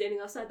were just standing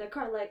outside their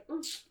car like,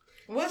 what's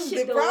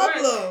the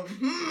problem?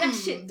 That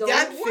shit don't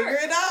gotta work. Figure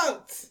it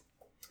out.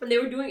 And they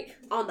were doing it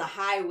on the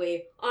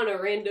highway, on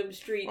a random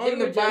street. On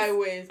the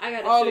byways. I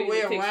gotta all show the way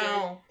you the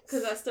around.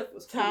 Because that stuff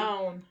was cool.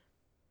 Town.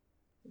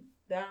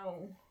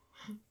 Down.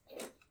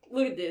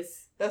 Look at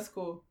this. That's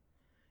cool.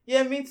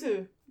 Yeah, me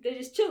too. They're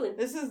just chilling.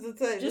 This is the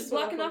type. Just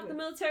blocking off the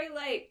military.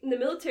 The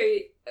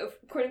military,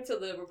 according to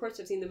the reports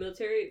I've seen, the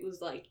military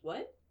was like,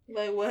 what?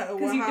 Like, what?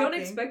 Because you don't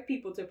expect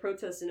people to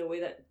protest in a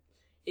way that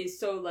is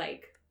so,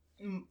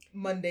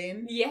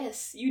 mundane.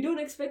 Yes, you don't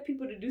expect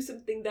people to do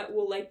something that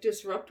will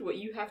disrupt what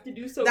you have to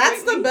do. So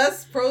that's greatly. The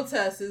best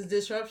protest is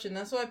disruption.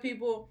 That's why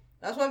people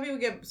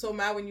get so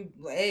mad when you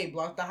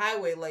block the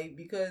highway,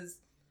 because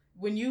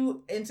when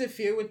you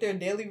interfere with their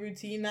daily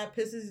routine, that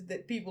pisses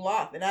people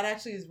off, and that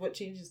actually is what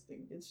changes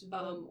things.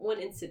 One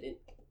incident,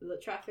 the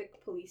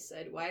traffic police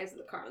said, "Why is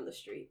the car on the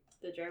street?"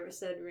 The driver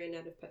said, "Ran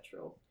out of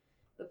petrol."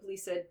 The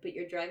police said, "But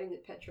you're driving a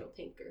petrol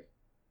tanker."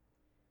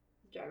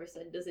 The driver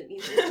said, "Doesn't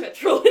mean there's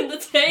petrol in the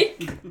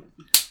tank."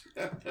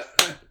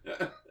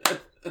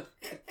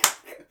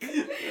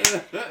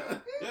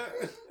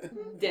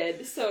 Dead.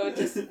 So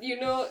just,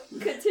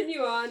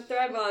 continue on,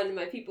 thrive on,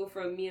 my people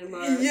from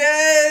Myanmar.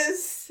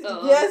 Yes,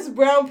 yes,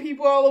 brown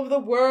people all over the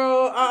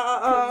world.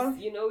 'Cause,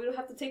 we don't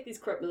have to take these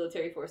corrupt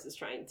military forces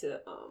trying to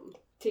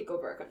take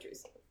over our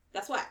countries.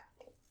 That's why.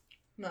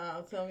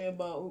 Nah, tell me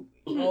about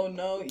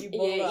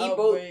Ebola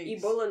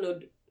outbreaks.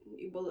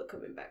 Ebola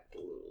coming back.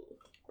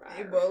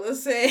 Ebola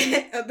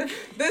saying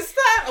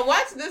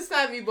this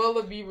time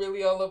Ebola be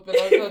really all up in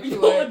our country.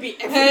 Ebola like, be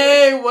everywhere.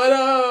 hey, what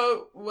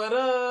up? What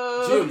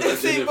up? Do you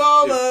It's imagine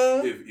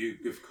Ebola.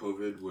 if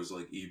COVID was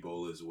like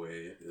Ebola's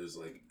way, it was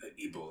like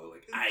Ebola,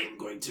 like I'm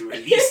going to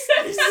release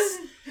this,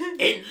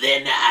 and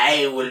then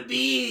I will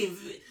be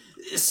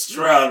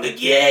strong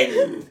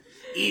again.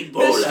 Ebola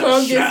the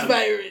strongest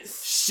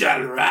virus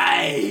shall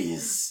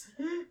rise.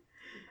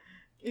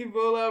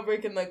 Ebola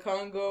outbreak in the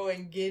Congo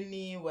and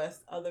Guinea,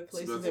 other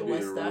places in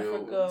West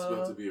Africa. It's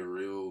about to be a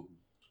real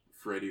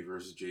Freddy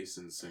versus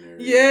Jason scenario.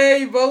 Yeah,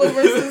 Ebola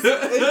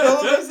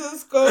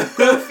versus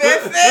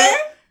Kofefe.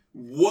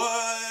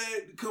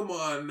 What? Come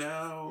on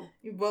now.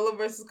 Ebola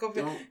versus Kofefe.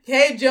 Don't-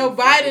 Hey, Joe don't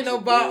Biden, fuck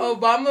with Ebola.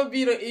 Obama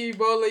beat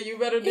Ebola. You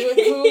better do it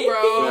too,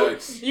 bro.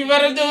 Facts. You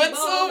better do it too,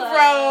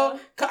 Ebola.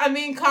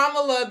 bro.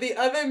 Kamala, the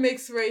other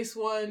mixed race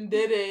one,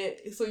 did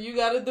it. So you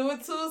gotta do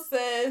it too,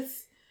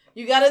 sis.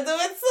 You gotta do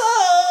it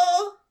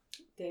too.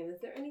 Damn, is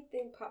there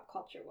anything pop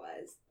culture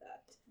wise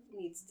that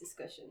needs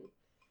discussion?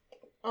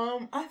 I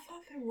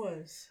thought there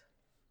was.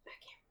 I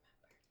can't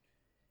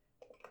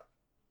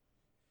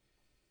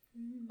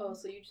remember. Oh,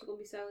 so you just gonna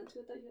be silent too?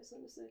 I thought you had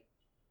something to say.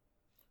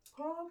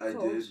 Pop I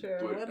culture. did,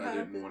 but What I didn't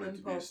happened want it in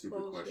to be a pop stupid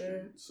culture?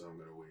 question, so I'm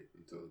gonna wait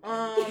until.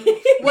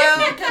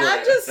 Well, can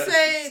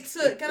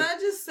I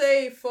just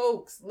say,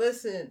 folks,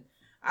 listen.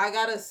 I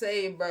gotta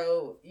say,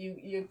 bro,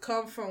 you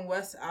come from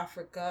West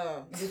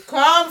Africa. You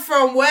come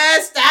from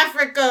West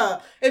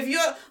Africa. If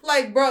you're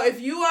like, bro, if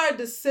you are a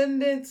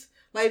descendant,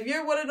 like if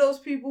you're one of those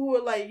people who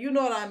are like, you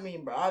know what I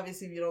mean, bro.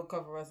 Obviously, if you don't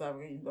come from West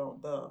Africa, you don't,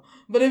 duh.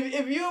 But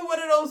if you're one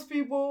of those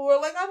people who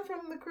are like, I'm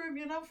from the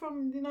Caribbean, I'm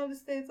from the United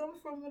States, I'm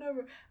from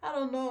whatever, I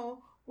don't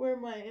know where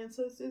my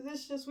ancestors.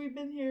 It's just we've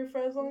been here for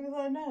as long as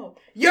I know.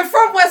 You're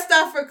from West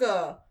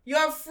Africa.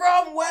 You're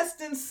from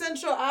West and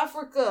Central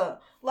Africa.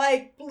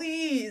 Like,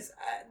 please,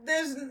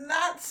 there's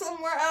not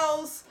somewhere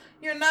else.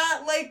 You're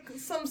not like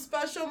some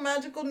special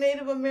magical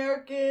Native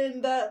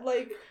American that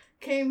like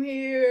came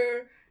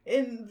here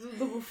in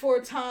the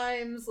before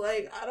times.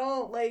 Like, I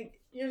don't like.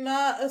 You're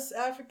not an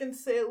African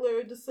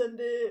sailor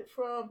descended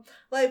from,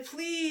 like,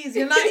 please,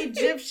 you're not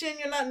Egyptian,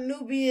 you're not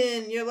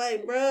Nubian, you're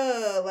like,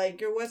 bruh,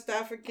 like, you're West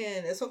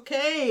African, it's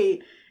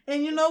okay.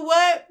 And you know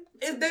what?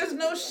 There's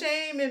no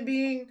shame in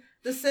being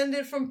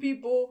descended from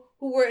people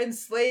who were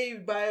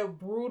enslaved by a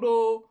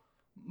brutal,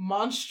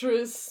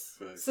 monstrous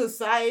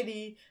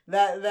society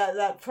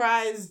that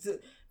prized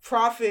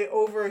profit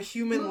over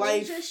human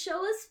life. Just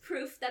show us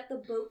proof that the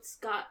boats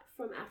got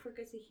from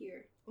Africa to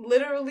here.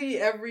 Literally,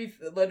 hey,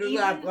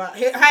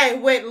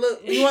 wait,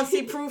 look, you want to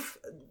see proof?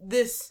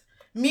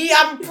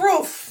 I'm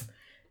proof.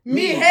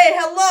 Hey,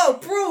 hello,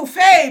 proof.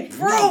 Hey,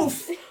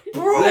 proof.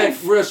 Black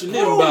Russian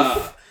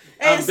Limbaugh.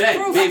 I'm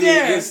back, baby.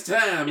 There. It's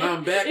time.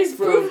 I'm back It's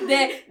from. proof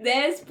there.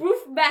 There's proof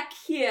back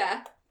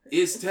here.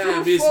 It's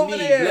time. Proof It's over me,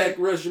 there. Black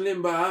Russian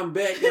Limbaugh. I'm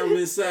back. I'm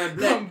inside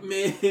Black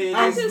Man.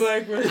 I'm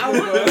Black Russian I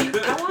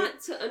Limbaugh.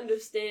 want to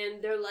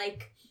understand. They're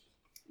like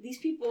these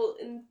people,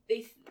 and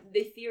they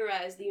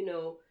theorized,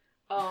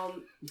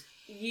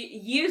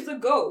 years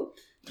ago.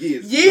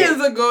 Years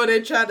ago,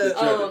 they tried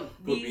to.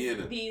 put me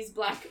in it.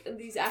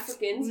 These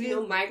Africans, Years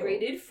ago.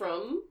 migrated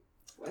from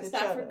West They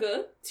tried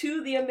Africa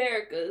to the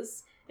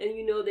Americas, and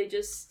they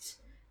just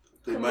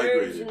They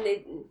converged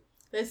migrated. and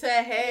They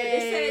said,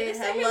 hey, they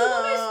said, hey,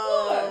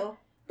 hello.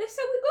 they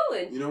said we're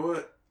going. You know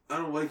what? I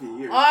don't like it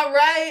here. All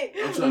right,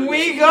 I'm trying to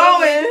we go.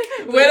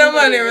 going. Where the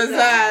money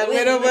reside?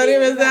 Where the money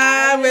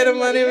reside? Where the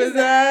money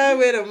reside?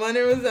 Where the money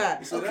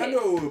reside? So I Okay.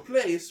 know a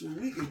place where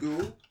we can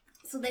go.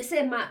 So they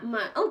said my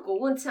uncle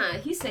one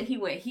time, he said he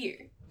went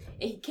here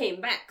and he came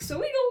back. So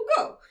we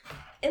gonna go.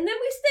 And then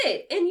we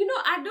stayed. And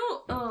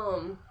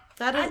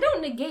I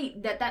don't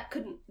negate that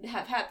couldn't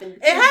have happened.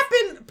 It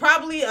happened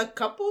probably a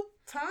couple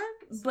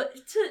times, But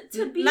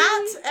to be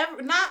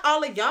not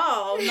all of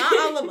y'all, not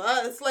all of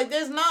us. Like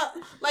there's no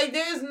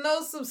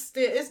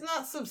it's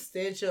not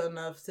substantial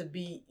enough to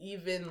be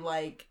even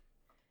like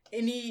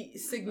any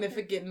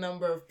significant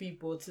number of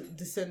people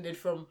descended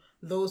from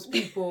those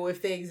people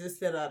if they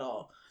existed at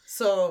all.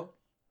 So,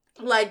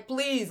 like,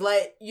 please,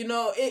 like,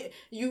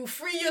 you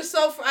free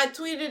yourself. I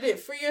tweeted it.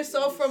 Free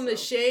yourself from the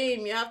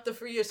shame. You have to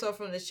free yourself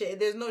from the shame.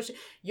 There's no shame.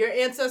 Your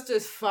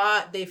ancestors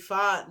fought. They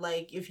fought.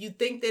 Like, if you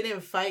think they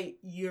didn't fight,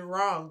 you're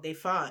wrong. They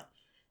fought.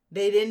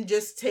 They didn't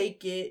just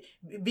take it.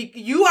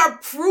 You are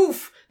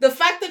proof. The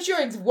fact that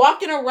you're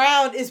walking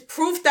around is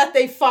proof that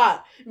they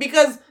fought.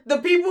 Because the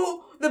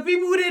people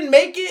who didn't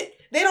make it,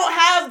 they don't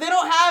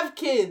have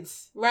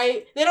kids,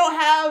 right? They don't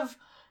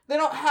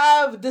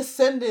have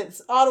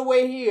descendants all the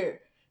way here.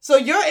 So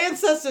your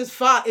ancestors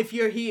fought if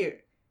you're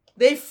here.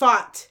 They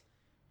fought.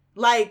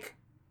 Like,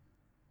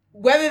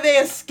 whether they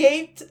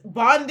escaped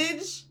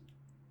bondage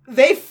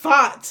they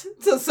fought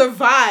to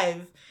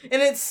survive.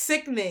 And it's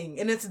sickening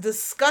and it's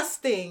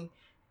disgusting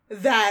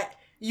that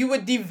you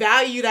would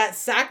devalue that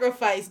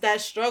sacrifice,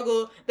 that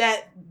struggle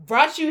that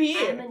brought you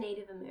here. I'm a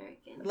Native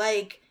American.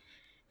 Like,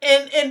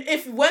 and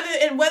if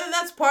whether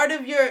that's part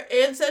of your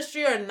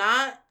ancestry or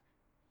not,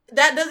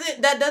 that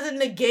doesn't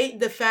negate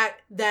the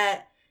fact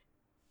that,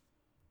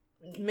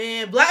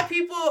 man, black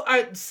people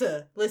are,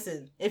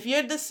 listen, if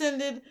you're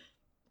descended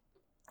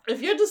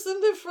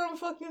from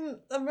fucking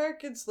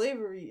American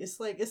slavery, it's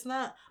like, it's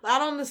not, I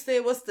don't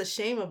understand what's the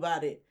shame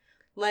about it.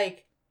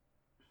 Like,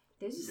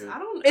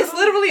 It's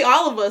literally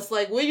all of us.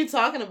 Like, what are you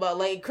talking about?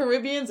 Like,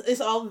 Caribbeans,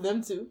 it's all of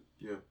them too.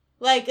 Yeah.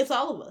 Like, it's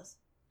all of us.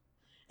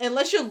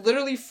 Unless you're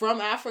literally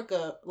from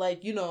Africa,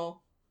 like, you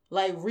know,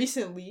 like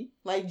recently,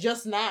 like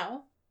just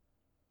now,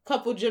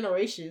 couple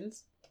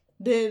generations,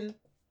 then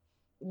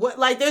what,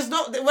 like, there's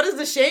no, what is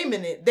the shame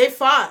in it? They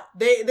fought.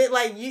 They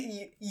like,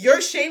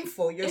 you're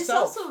shameful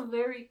yourself. It's also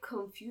very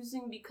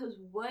confusing because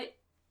what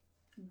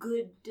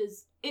good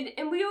does,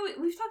 and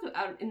we've talked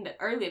about in the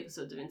early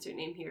episodes of Insert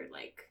Name Here,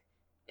 like,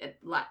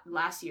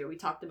 last year we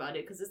talked about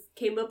it because this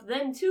came up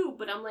then too,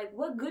 but I'm like,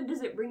 what good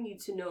does it bring you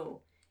to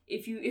know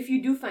if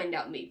you do find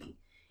out, maybe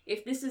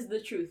if this is the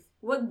truth,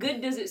 what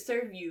good does it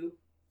serve you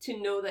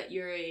to know that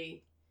you're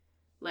a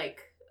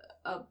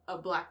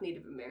black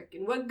Native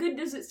American? What good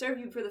does it serve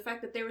you for the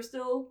fact that they were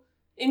still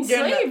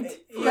enslaved?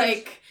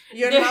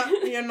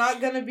 You're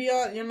not gonna be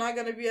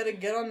able to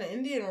get on the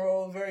Indian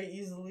roll very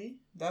easily.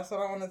 That's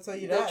what I want to tell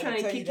you. They'll try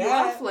and kick you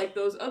off like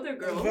those other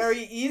girls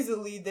very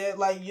easily. That,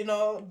 like, you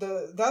know,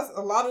 that's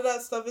a lot of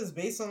that stuff is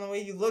based on the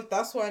way you look.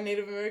 That's why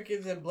Native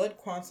Americans and blood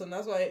quantum.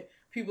 That's why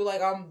people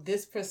like, I'm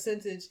this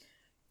percentage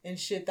and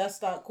shit.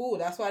 That's not cool.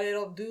 That's why they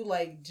don't do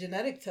like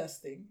genetic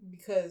testing,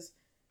 because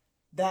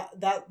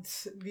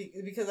that's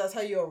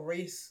how you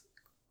erase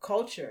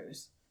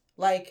cultures.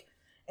 Like,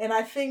 and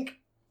I think,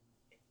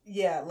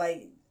 yeah,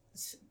 like,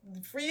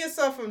 free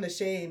yourself from the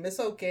shame. It's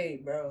okay,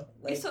 bro.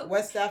 Like,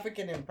 West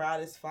African and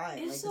pride is fine.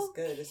 It's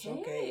good. It's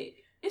okay.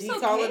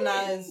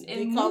 Decolonize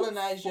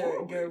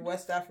your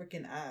West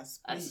African ass,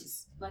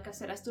 please. Like I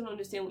said, I still don't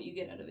understand what you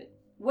get out of it.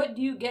 What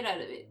do you get out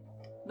of it?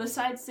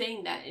 Besides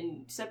saying that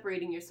and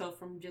separating yourself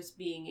from just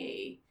being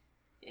a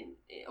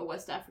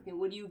West African,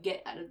 what do you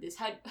get out of this?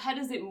 How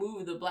does it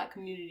move the black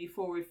community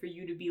forward for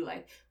you to be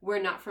like, we're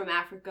not from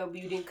Africa,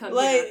 we didn't come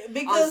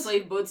here on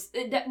slave boats?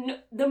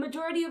 The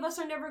majority of us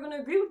are never going to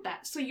agree with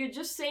that. So you're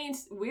just saying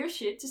weird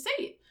shit to say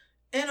it.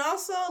 And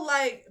also,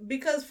 like,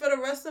 because for the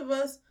rest of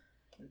us,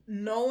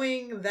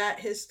 knowing that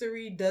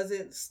history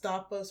doesn't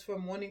stop us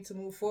from wanting to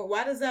move forward,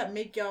 why does that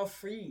make y'all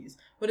freeze?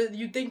 But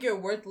you think you're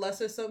worth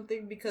less or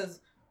something because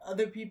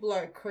other people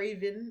are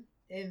craven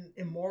and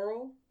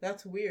immoral?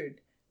 That's weird.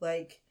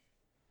 Like,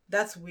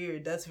 that's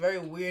weird. That's very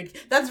weird.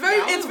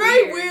 It's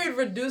very weird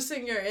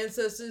reducing your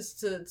ancestors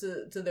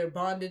to their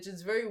bondage.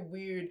 It's very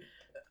weird.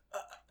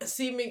 It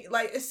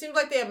seems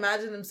like they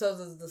imagine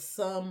themselves as the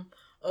sum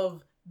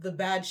of the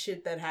bad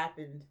shit that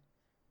happened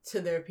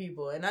to their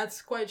people, and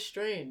that's quite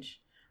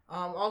strange.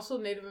 Also,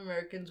 Native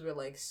Americans were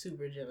like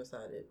super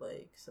genocided,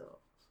 like, so.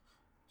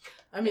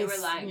 I mean,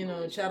 you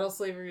know, chattel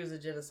slavery was a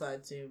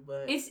genocide too,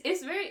 but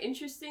it's very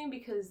interesting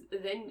because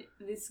then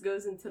this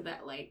goes into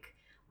that like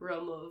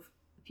realm of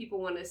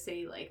people want to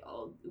say like,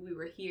 oh, we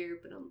were here,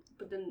 but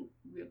then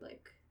we're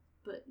like,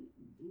 but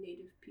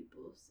Native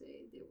people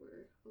say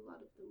a lot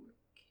of them were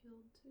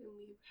killed, and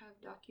we have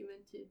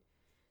documented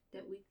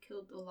that we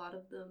killed a lot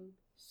of them.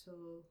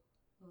 So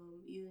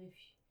even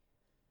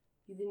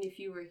if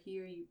you were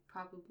here, you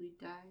probably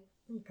died.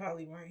 You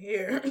probably weren't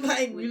here.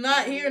 Like, you're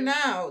not here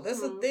now. That's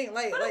the thing.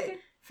 Like,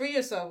 free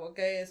yourself,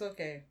 okay? It's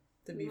okay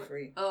to be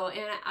free. Oh,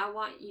 and I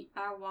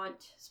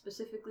want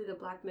specifically the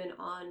black men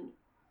on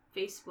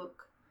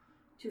Facebook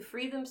to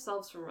free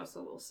themselves from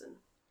Russell Wilson.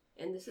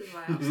 And this is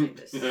why I'll say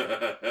this.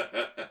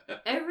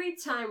 Every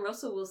time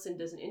Russell Wilson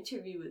does an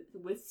interview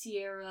with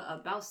Sierra,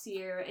 about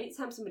Sierra,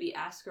 anytime somebody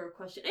asks her a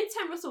question,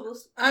 anytime Russell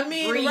Wilson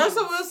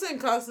Russell Wilson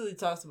constantly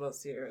talks about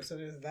Sierra, so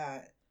there's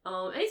that.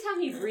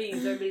 Anytime he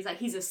breathes, everybody's like,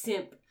 he's a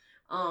simp.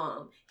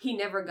 He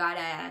never got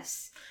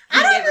ass.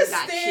 I don't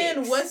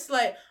understand what's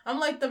like. I'm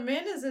like, the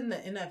man is in the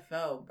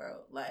NFL,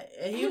 bro. Like,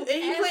 and he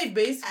played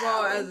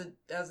baseball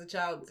as a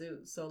child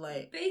too. So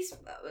like,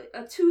 baseball,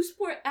 a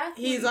 2-sport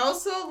athlete. He's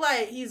also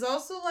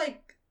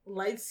like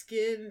light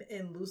skinned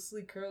and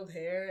loosely curled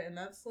hair, and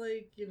that's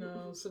like, you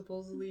know,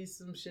 supposedly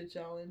some shit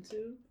y'all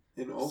into.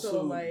 And also,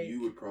 so, like,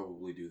 you would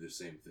probably do the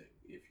same thing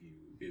if you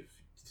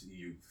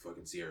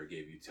fucking Sierra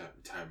gave you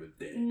time of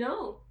day.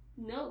 No,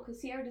 because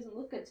Sierra doesn't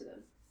look good to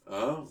them.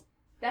 Oh.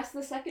 That's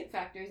the second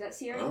factor, is that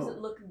Sierra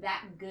doesn't look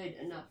that good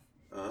enough.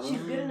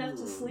 She's good enough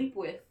to sleep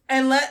with.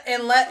 Unless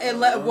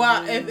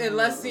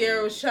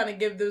Sierra was trying to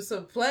give them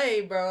some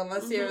play, bro.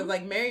 Unless Sierra was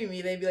like, marry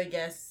me, they'd be like,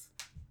 yes,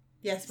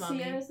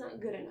 mommy. Sierra's not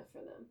good enough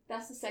for them.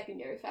 That's the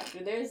secondary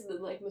factor. There's the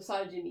like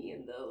misogyny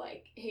and the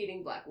like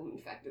hating black women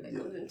factor that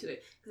comes into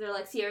it. Because they're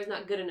like, Sierra's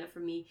not good enough for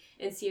me,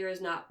 and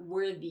Sierra's not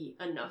worthy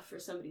enough for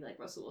somebody like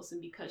Russell Wilson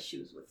because she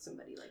was with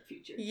somebody like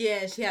Future.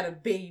 Yeah, she had a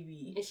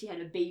baby. And she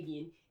had a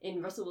baby,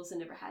 and Russell Wilson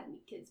never had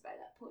any kids by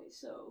that point,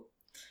 so.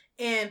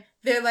 And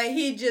they're like,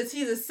 he's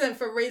a simp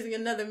for raising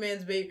another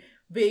man's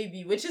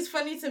baby, which is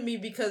funny to me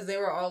because they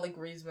were all like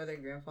raised by their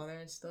grandfather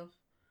and stuff.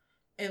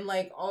 And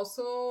like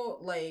also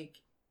like,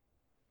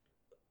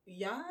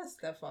 yeah,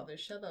 stepfather,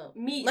 shut up.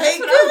 Me, like, that's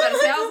what I was about to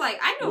say. I was like,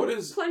 I know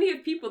is... plenty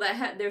of people that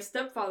had their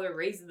stepfather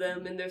raised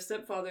them, and their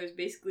stepfather is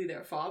basically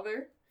their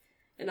father.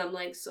 And I'm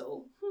like,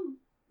 so.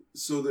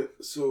 So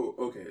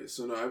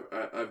no,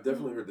 I've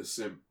definitely heard the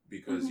simp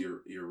because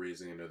you're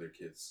raising another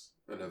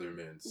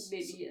man's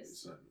baby, yes.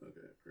 son.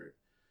 Okay, great.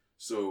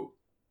 So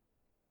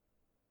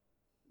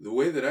the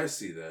way that I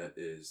see that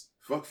is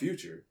fuck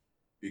Future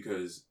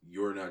because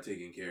you're not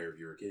taking care of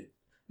your kid.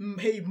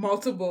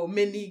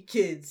 Many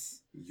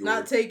kids.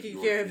 Not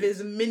taking care of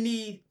his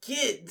many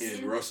kids.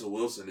 And Russell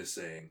Wilson is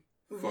saying,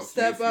 fuck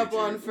step you, up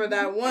on for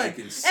that one. I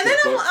can step and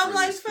then up I'm for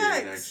like, this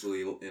facts.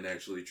 kid and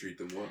actually treat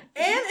them well.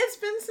 And it's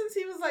been since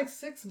he was like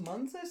 6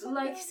 months or something.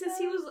 Like since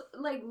he was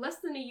like less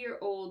than a year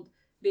old,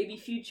 baby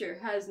Future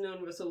has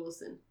known Russell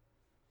Wilson.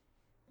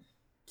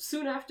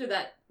 Soon after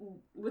that,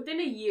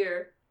 within a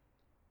year,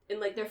 in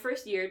like their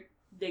first year,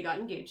 they got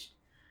engaged.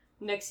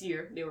 Next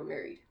year, they were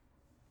married.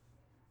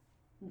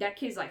 That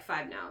kid's like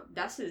 5 now.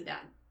 That's his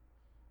dad.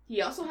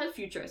 He also has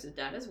Future as his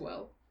dad as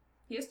well.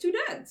 He has 2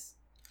 dads.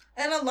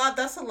 And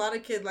that's a lot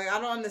of kids. Like,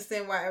 I don't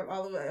understand why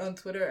all of it on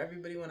Twitter,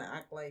 everybody want to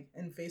act like,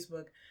 and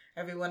Facebook,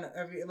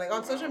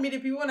 on social media,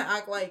 people want to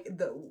act like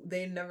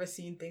they've never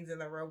seen things in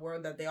the real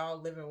world that they all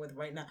living with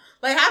right now.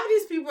 Like, how many of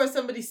these people are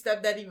somebody's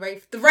stepdaddy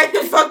right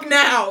the fuck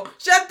now?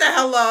 Shut the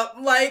hell up.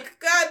 Like,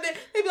 God,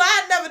 they be like,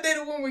 I never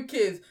dated a woman with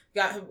kids.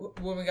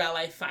 Woman got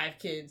like 5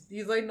 kids.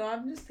 He's like, no,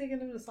 I'm just taking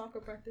them to soccer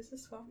practice.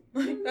 It's fine.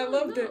 Like, I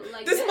loved it.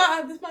 Like this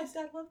my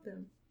dad loved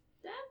him.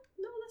 That?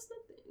 No, that's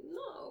nothing.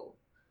 No.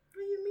 What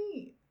do you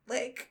mean?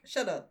 Like,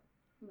 shut up.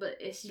 But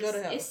it's just,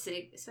 it's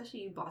sick.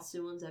 Especially you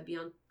Boston ones that be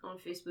on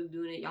Facebook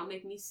doing it. Y'all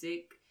make me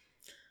sick.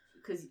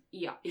 Because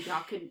y'all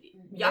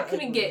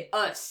couldn't get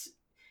us.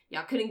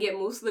 Y'all couldn't get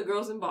most of the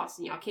girls in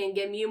Boston. Y'all can't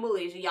get me in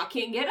Malaysia. Y'all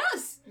can't get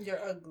us.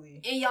 You're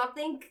ugly. And y'all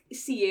think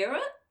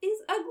Sierra is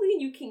ugly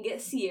and you can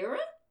get Sierra?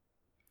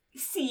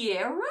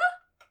 Sierra?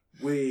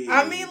 Wait.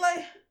 I mean,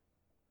 like...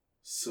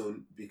 So,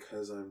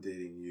 because I'm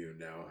dating you,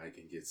 now I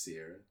can get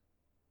Sierra?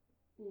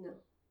 No.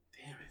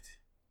 Damn it.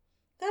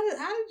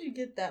 How did you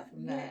get that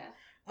from that?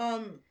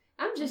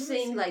 I'm just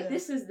saying, like,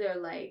 this is their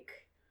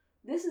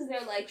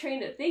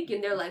train of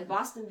thinking. They're like,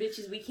 Boston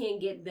bitches, we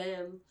can't get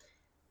them.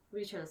 What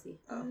are you trying to see?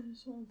 I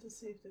just wanted to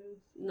see if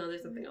there's... No,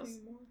 there's nothing else.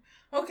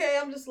 More. Okay,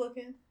 I'm just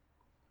looking.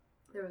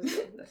 There was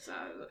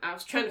I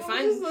was trying to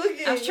find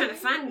shit. I was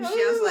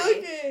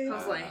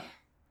like,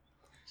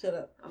 shut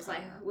up. I was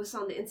like, what's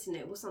on the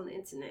internet?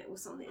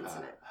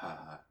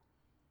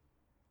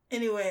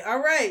 Anyway, all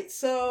right.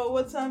 So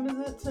what time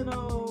is it?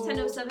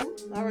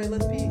 10:07. All right,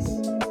 let's peace.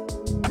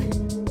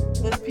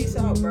 Let's peace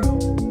out, bro.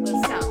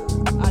 Let's out.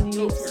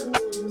 Adios.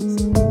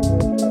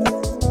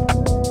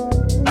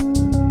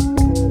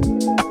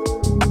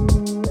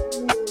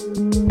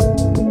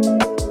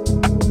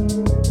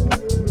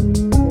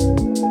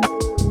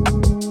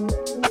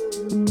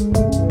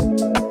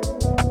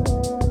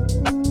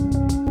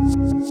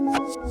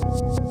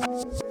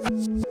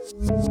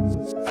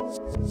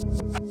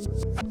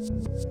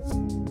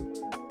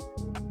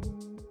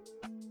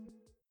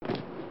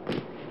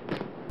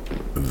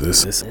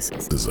 This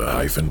is a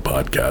Hyphen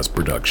Podcast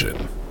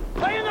production.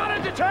 Are you not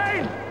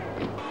entertained?